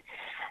boyfriend.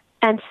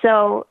 And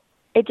so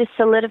it just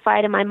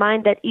solidified in my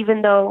mind that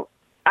even though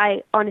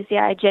I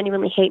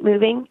genuinely hate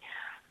moving,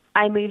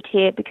 I moved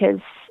here because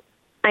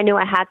I knew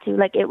I had to.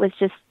 It was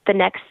just the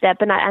next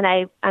step, and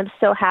I'm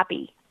so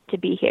happy to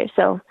be here.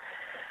 So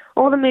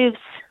all the moves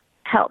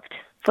helped,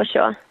 for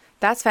sure.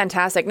 That's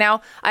fantastic.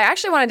 Now, I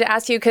actually wanted to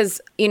ask you,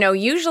 because,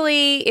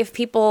 usually if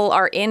people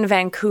are in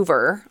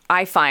Vancouver,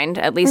 I find,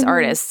 at least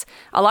artists,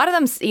 a lot of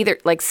them either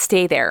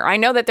stay there. I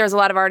know that there's a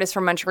lot of artists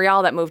from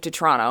Montreal that moved to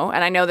Toronto,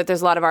 and I know that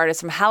there's a lot of artists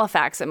from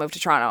Halifax that moved to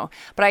Toronto.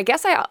 But I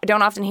guess I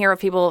don't often hear of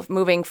people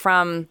moving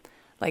from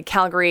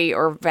Calgary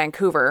or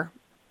Vancouver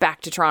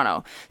back to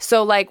Toronto.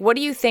 So what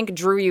do you think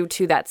drew you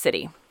to that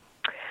city?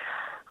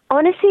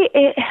 Honestly,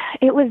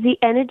 it was the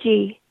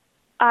energy.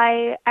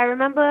 I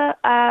remember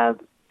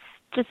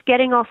just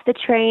getting off the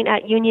train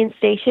at Union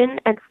Station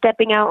and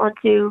stepping out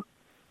onto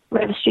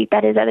whatever street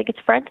that is. I think it's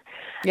Front.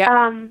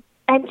 Yeah.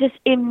 And just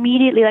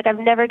immediately, I've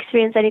never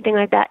experienced anything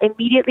like that.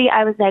 Immediately,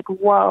 I was like,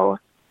 whoa.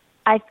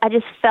 I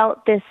just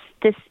felt this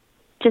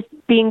just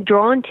being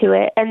drawn to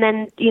it. And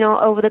then,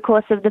 over the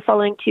course of the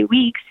following 2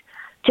 weeks,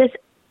 just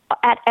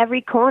at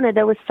every corner,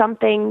 there was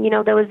something,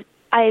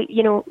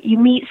 you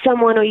meet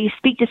someone or you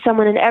speak to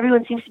someone, and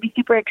everyone seems to be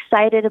super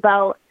excited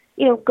about,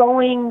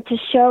 going to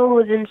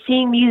shows and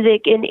seeing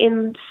music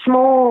in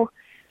small,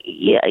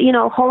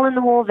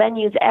 hole-in-the-wall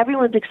venues.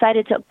 Everyone's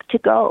excited to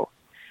go.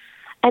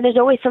 And there's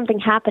always something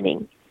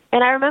happening.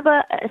 And I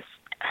remember,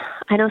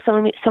 I know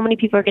so many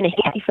people are going to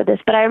hate me for this,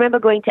 but I remember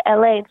going to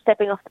LA and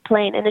stepping off the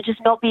plane and it just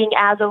not being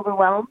as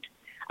overwhelmed.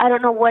 I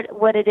don't know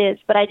what it is,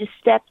 but I just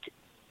stepped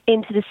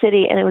into the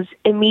city and it was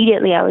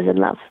immediately I was in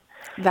love.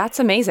 That's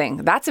amazing.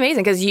 That's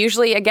amazing because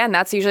usually, again,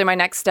 that's usually my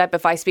next step.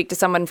 If I speak to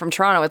someone from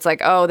Toronto, it's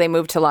like, oh, they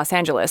moved to Los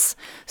Angeles.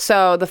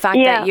 So the fact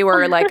that you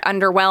were like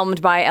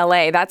underwhelmed by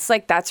LA,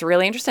 that's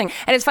really interesting.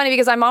 And it's funny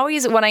because I'm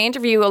always, when I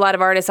interview a lot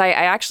of artists, I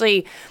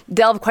actually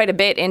delve quite a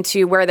bit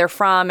into where they're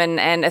from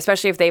and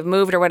especially if they've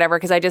moved or whatever,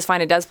 because I just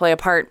find it does play a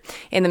part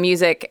in the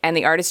music and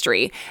the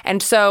artistry.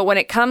 And so when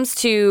it comes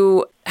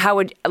to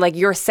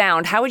your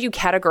sound, how would you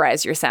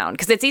categorize your sound?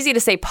 Because it's easy to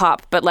say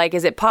pop, but like,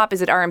 is it pop?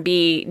 Is it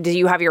R&B? Do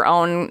you have your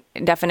own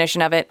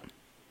definition of it?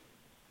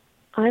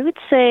 I would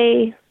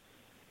say,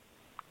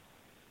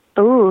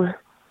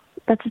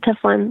 that's a tough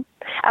one.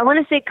 I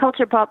want to say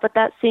culture pop, but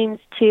that seems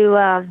too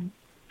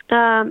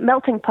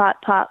melting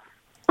pot pop.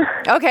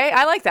 Okay,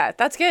 I like that.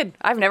 That's good.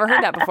 I've never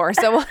heard that before,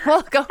 so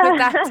we'll go with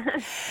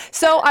that.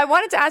 So I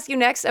wanted to ask you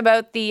next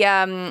about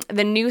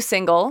the new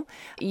single,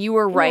 You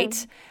Were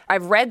Right.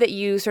 I've read that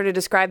you sort of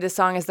described this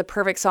song as the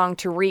perfect song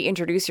to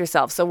reintroduce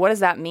yourself. So what does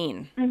that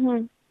mean?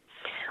 Mm-hmm.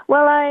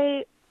 Well,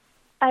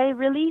 I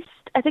released,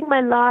 I think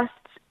my last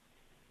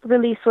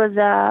release was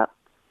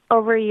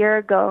over a year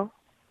ago,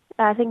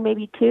 I think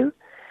maybe 2.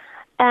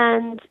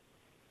 And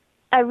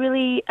I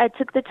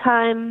took the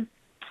time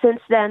since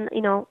then,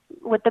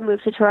 with the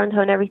move to Toronto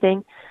and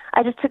everything,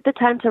 I just took the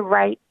time to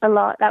write a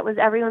lot. That was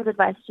everyone's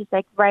advice, just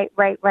like write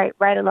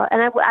a lot.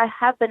 And I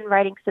have been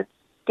writing since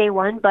day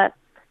one, but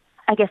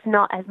I guess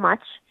not as much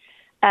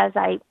as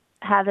I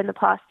have in the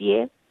past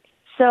year.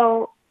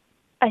 So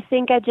I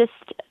think I just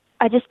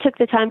took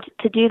the time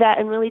to do that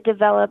and really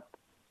develop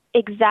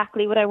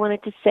exactly what I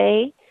wanted to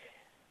say.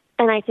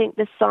 And I think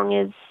this song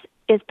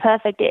is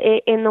perfect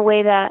in the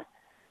way that,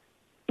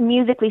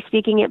 musically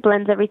speaking, it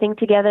blends everything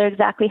together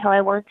exactly how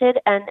I wanted,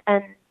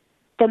 and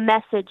the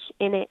message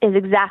in it is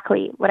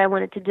exactly what I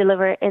wanted to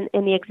deliver in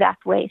the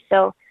exact way.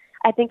 So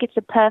I think it's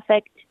a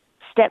perfect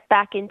step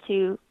back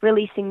into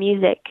releasing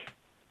music,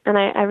 and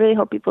I really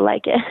hope people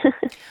like it.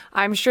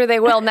 I'm sure they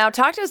will. Now,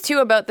 talk to us, too,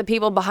 about the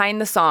people behind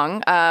the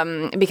song,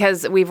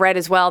 because we've read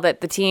as well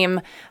that the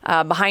team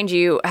behind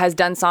you has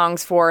done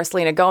songs for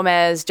Selena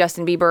Gomez,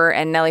 Justin Bieber,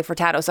 and Nelly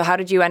Furtado. So how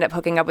did you end up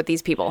hooking up with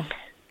these people?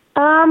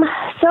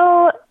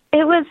 So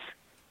it was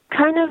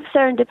kind of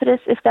serendipitous,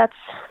 if that's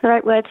the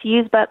right word to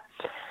use, but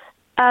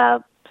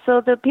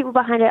so the people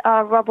behind it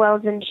are Rob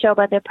Wells and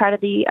Shoba. They're part of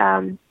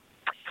the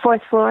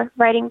Fourth Floor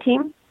writing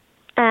team.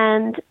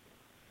 And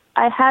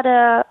I had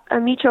a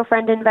mutual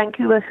friend in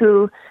Vancouver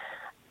who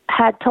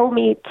had told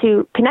me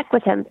to connect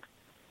with him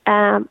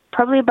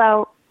probably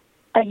about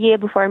a year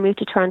before I moved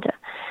to Toronto.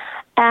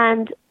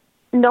 And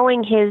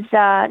knowing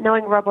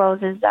Rob Wells'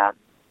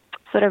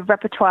 sort of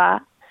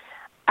repertoire,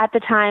 at the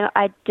time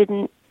I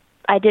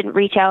didn't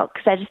reach out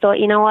because I just thought,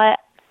 you know what,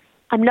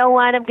 I'm no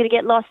one, I'm going to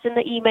get lost in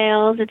the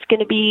emails.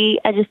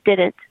 I just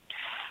didn't.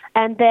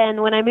 And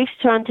then when I moved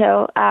to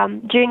Toronto,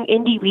 during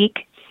Indie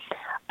Week,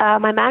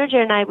 my manager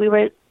and I,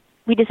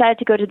 we decided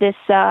to go to this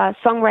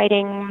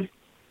songwriting,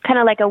 kind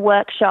of like a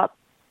workshop,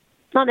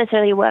 not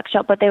necessarily a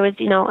workshop, but there was,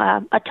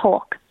 a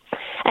talk.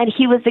 And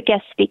he was the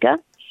guest speaker.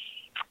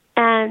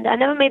 And I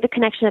never made the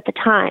connection at the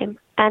time.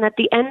 And at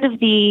the end of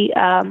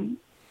the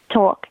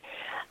talk,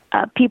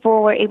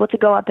 people were able to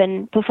go up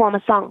and perform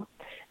a song.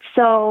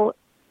 So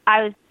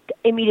I was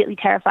immediately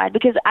terrified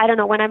because I don't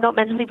know, when I'm not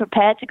mentally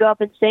prepared to go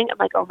up and sing, I'm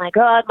like, oh my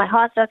God, my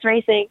heart starts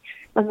racing.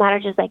 My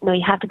manager's like, no,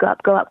 you have to go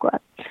up.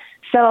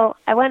 So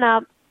I went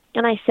up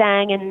and I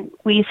sang, and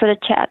we sort of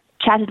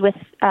chatted with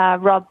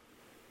Rob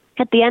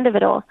at the end of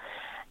it all.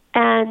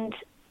 And,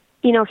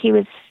 he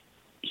was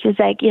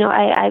like,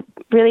 I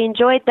really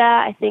enjoyed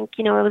that. I think,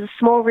 it was a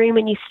small room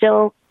and you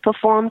still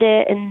performed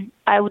it, and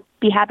I would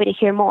be happy to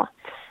hear more.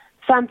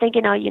 So I'm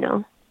thinking,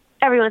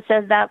 everyone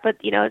says that, but,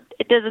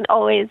 it doesn't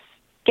always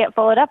get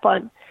followed up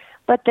on.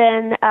 But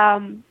then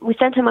we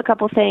sent him a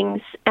couple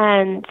things,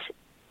 and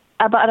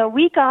about a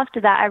week after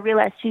that, I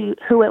realized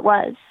who it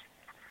was.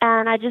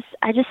 And I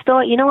just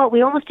thought, you know what,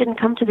 we almost didn't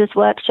come to this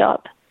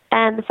workshop.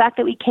 And the fact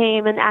that we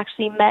came and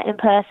actually met in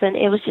person,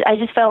 I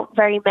just felt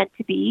very meant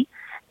to be.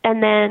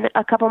 And then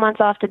a couple months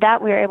after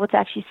that, we were able to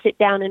actually sit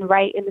down and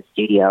write in the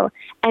studio.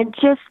 And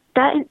just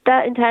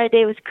that entire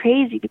day was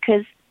crazy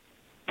because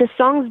the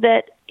songs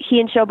that he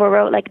and Shoba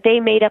wrote, like,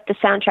 they made up the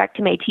soundtrack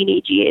to my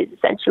teenage years,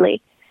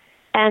 essentially.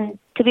 And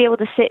to be able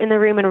to sit in the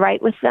room and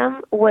write with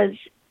them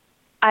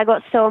I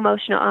got so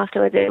emotional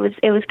afterwards.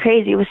 It was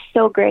crazy. It was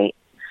so great.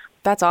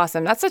 That's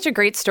awesome. That's such a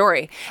great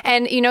story.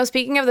 And,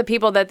 speaking of the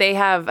people that they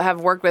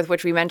have worked with,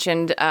 which we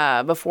mentioned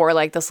before,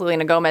 like the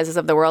Selena Gomez's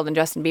of the world and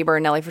Justin Bieber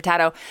and Nelly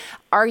Furtado,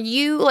 are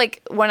you,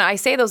 like, when I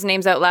say those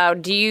names out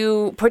loud, do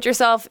you put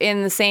yourself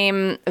in the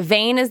same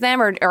vein as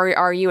them, or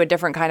are you a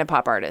different kind of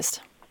pop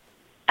artist?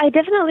 I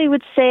definitely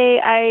would say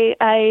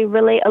I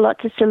relate a lot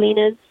to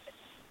Selena's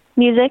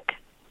music.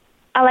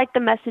 I like the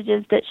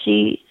messages that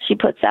she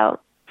puts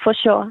out, for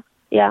sure.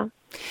 Yeah.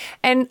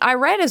 And I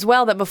read as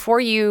well that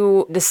before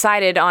you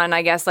decided on,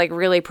 I guess, like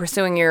really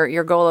pursuing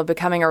your goal of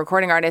becoming a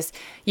recording artist,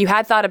 you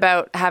had thought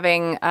about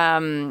having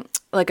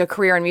like a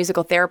career in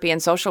musical therapy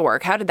and social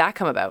work. How did that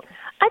come about?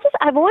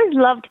 I've always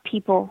loved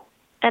people.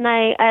 and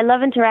I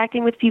love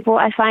interacting with people.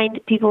 I find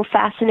people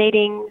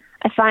fascinating.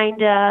 I find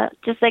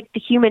just like the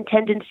human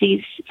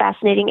tendencies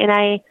fascinating.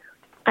 And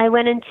I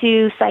went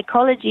into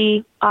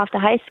psychology after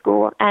high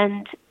school,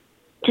 and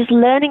just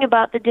learning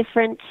about the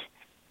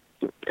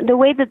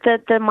way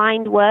that the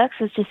mind works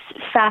was just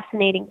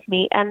fascinating to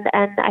me. And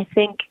I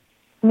think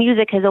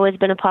music has always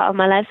been a part of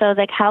my life. So I was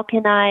like,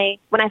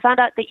 when I found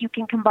out that you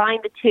can combine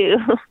the two,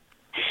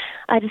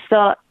 I just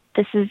thought,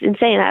 this is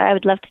insane. I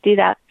would love to do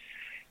that.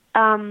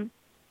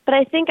 But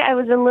I think I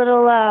was a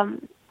little,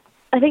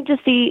 I think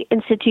just the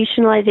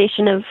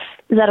institutionalization of,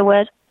 is that a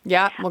word?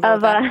 Yeah, we'll go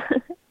with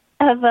that.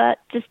 Of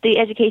just the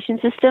education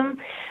system.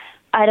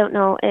 I don't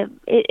know.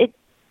 It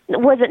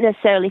wasn't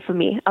necessarily for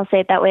me. I'll say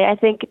it that way. I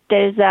think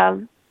there's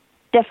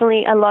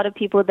definitely a lot of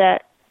people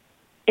that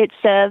it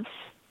serves,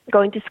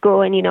 going to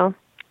school and,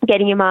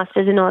 getting your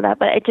master's and all that.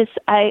 But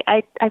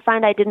I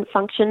find I didn't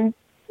function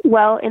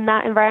well in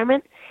that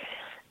environment.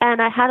 And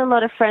I had a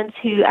lot of friends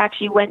who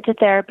actually went to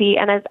therapy,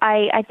 and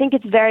I think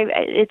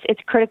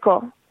it's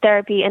critical.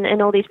 Therapy and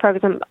all these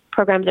programs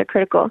are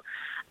critical.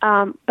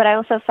 But I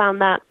also found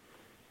that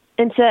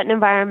in certain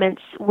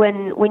environments,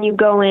 when you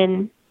go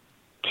in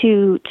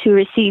to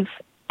receive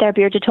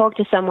therapy or to talk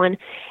to someone,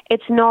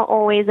 it's not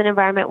always an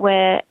environment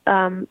where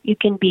you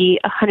can be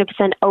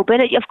 100%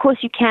 open. Of course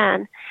you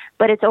can,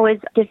 but it's always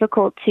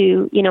difficult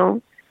to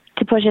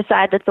push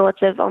aside the thoughts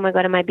of, oh my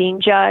God, am I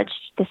being judged,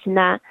 this and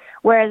that.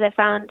 Whereas I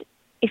found,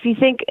 if you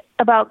think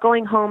about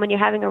going home and you're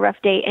having a rough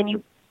day,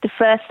 and the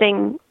first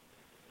thing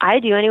I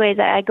do anyways,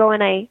 I go on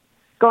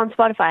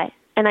Spotify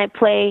and I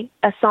play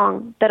a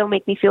song that'll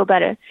make me feel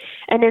better.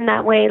 And in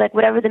that way, like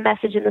whatever the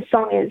message in the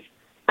song is,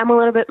 I'm a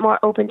little bit more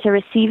open to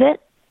receive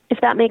it, if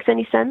that makes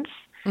any sense,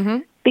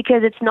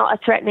 because it's not a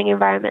threatening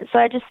environment. So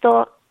I just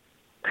thought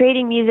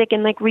creating music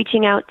and like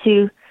reaching out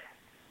to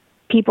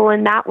people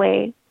in that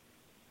way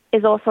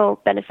is also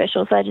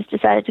beneficial. So I just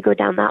decided to go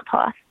down that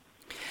path.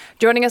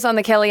 Joining us on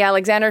the Kelly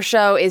Alexander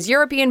Show is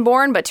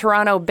European-born but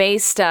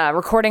Toronto-based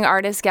recording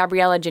artist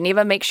Gabriela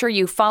Geneva. Make sure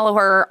you follow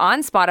her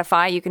on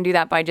Spotify. You can do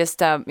that by just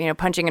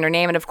punching in her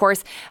name. And of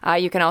course,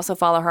 you can also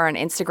follow her on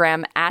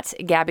Instagram at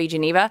Gabby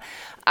Geneva.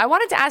 I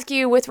wanted to ask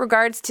you, with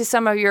regards to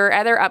some of your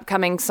other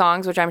upcoming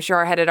songs, which I'm sure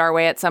are headed our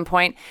way at some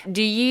point,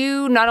 do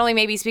you not only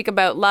maybe speak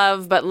about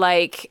love, but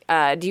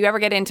do you ever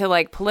get into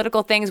like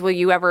political things? Will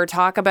you ever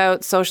talk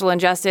about social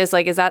injustice?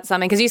 Like, is that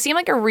something? Because you seem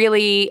like a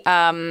really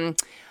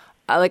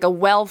like a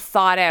well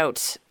thought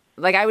out,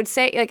 like I would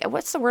say, like,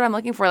 what's the word I'm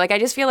looking for? Like, I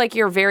just feel like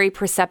you're very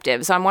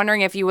perceptive. So I'm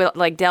wondering if you will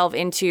like delve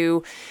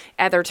into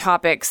other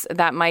topics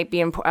that might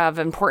be of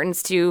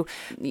importance to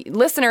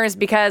listeners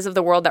because of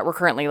the world that we're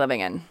currently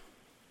living in.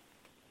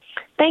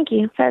 Thank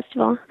you, first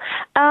of all.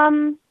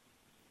 I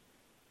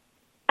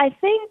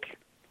think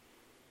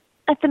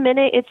at the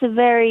minute it's a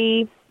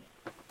very,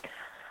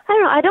 I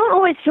don't know, I don't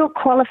always feel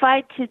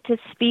qualified to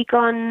speak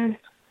on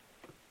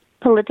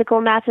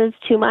political matters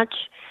too much.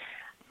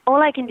 All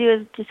I can do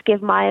is just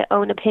give my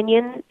own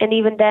opinion, and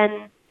even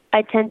then,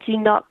 I tend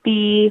to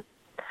be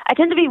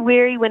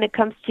wary when it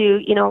comes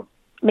to,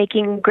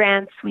 making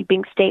grand,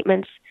 sweeping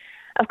statements.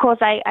 Of course,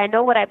 I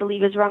know what I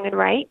believe is wrong and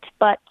right,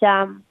 but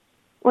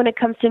when it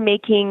comes to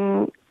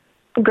making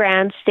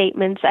grand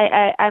statements,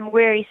 I'm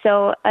wary.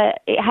 So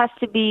it has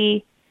to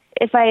be,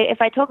 if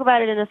I talk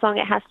about it in a song,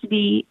 it has to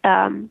be,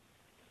 I'm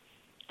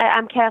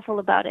careful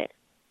about it,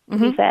 to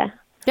be fair.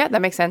 Yeah,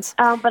 that makes sense.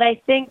 But I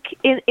think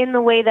in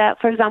the way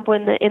that, for example,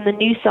 in the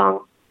new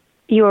song,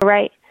 You Were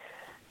Right,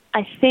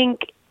 I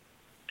think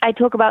I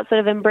talk about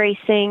sort of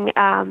embracing,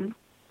 my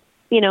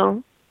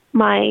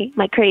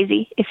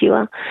crazy, if you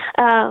will,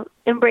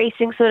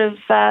 embracing sort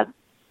of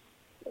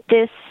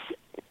this,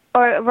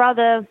 or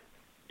rather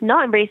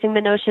not embracing the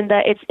notion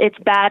that it's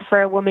bad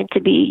for a woman to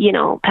be,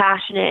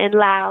 passionate and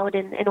loud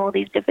and all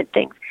these different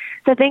things.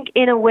 So I think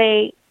in a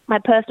way, my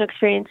personal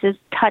experiences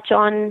touch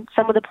on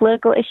some of the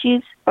political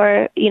issues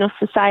or,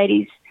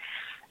 society's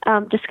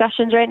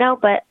discussions right now.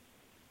 But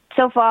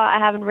so far, I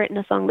haven't written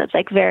a song that's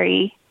like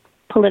very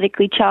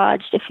politically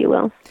charged, if you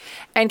will.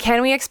 And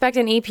can we expect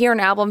an EP or an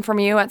album from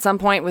you at some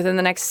point within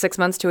the next 6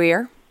 months to a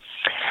year?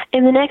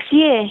 In the next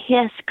year,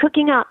 yes.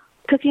 Cooking up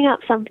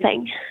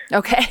something.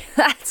 Okay,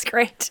 that's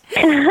great.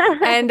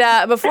 And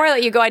before I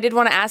let you go, I did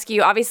want to ask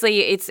you, obviously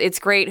it's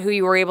great who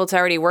you were able to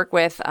already work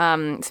with,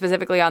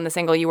 specifically on the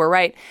single You Were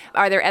Right.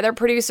 Are there other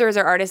producers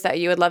or artists that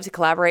you would love to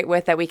collaborate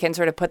with that we can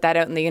sort of put that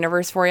out in the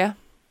universe for you?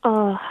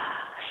 Oh,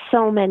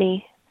 so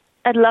many.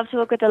 I'd love to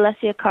work with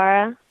Alessia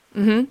Cara.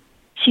 Mm-hmm.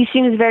 She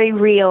seems very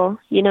real,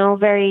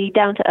 very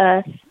down to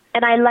earth.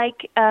 And I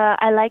like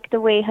the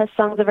way her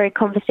songs are very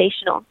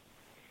conversational.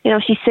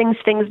 She sings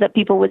things that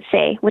people would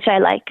say, which I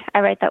like.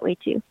 I write that way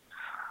too.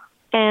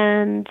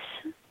 And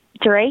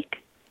Drake.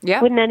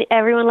 Yeah. Wouldn't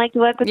everyone like to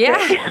work with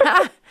Drake?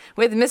 Yeah.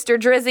 With Mr.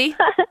 Drizzy.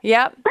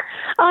 Yep.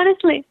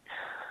 Honestly.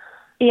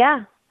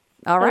 Yeah.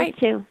 All right. Those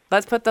two.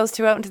 Let's put those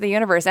two out into the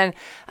universe. And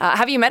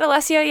have you met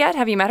Alessia yet?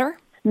 Have you met her?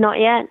 Not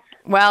yet.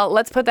 Well,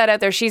 let's put that out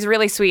there. She's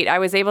really sweet. I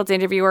was able to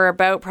interview her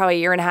about probably a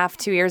year and a half,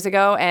 2 years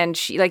ago. And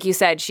she, like you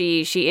said,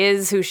 she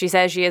is who she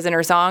says she is in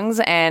her songs,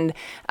 and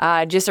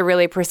just a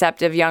really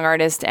perceptive young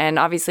artist, and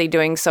obviously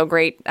doing so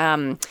great.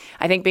 I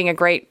think being a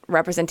great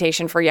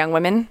representation for young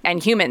women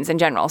and humans in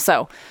general.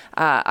 So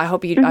I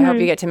hope you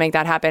get to make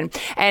that happen.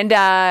 And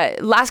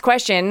last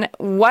question,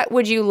 what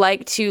would you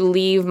like to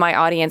leave my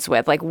audience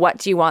with? Like, what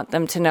do you want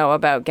them to know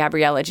about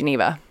Gabriela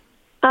Geneva?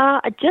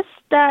 Just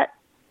that,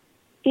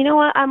 you know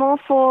what, I'm all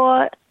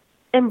for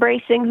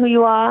embracing who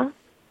you are.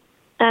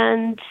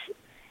 And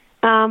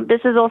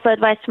this is also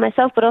advice to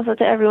myself, but also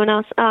to everyone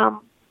else.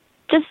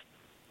 Just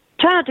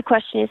try not to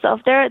question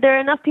yourself. There are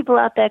enough people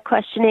out there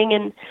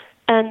questioning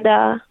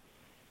and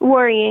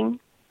worrying.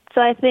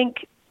 So I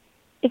think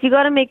if you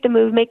got to make the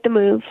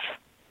move,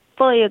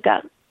 follow your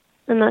gut.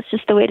 And that's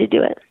just the way to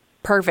do it.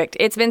 Perfect.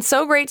 It's been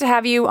so great to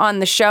have you on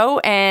the show,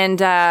 and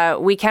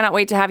we cannot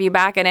wait to have you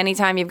back. And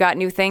anytime you've got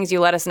new things, you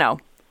let us know.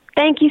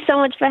 Thank you so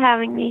much for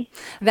having me.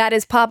 That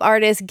is pop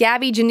artist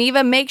Gabby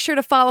Geneva. Make sure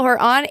to follow her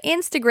on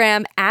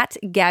Instagram at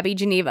Gabby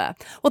Geneva.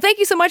 Well, thank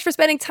you so much for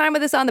spending time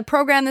with us on the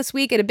program this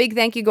week. And a big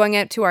thank you going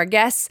out to our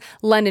guests,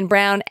 London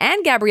Brown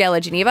and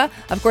Gabriela Geneva.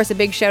 Of course, a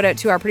big shout out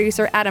to our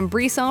producer, Adam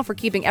Brisson, for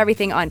keeping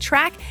everything on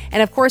track.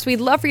 And of course, we'd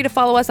love for you to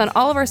follow us on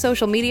all of our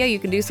social media. You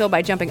can do so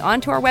by jumping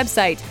onto our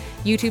website,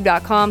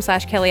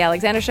 youtube.com/Kelly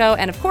Alexander Show.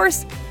 And of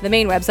course, the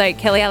main website,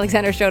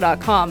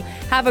 kellyalexandershow.com.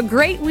 Have a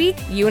great week.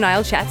 You and I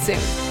will chat soon.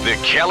 The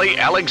Kelly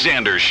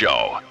Alexander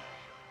Show.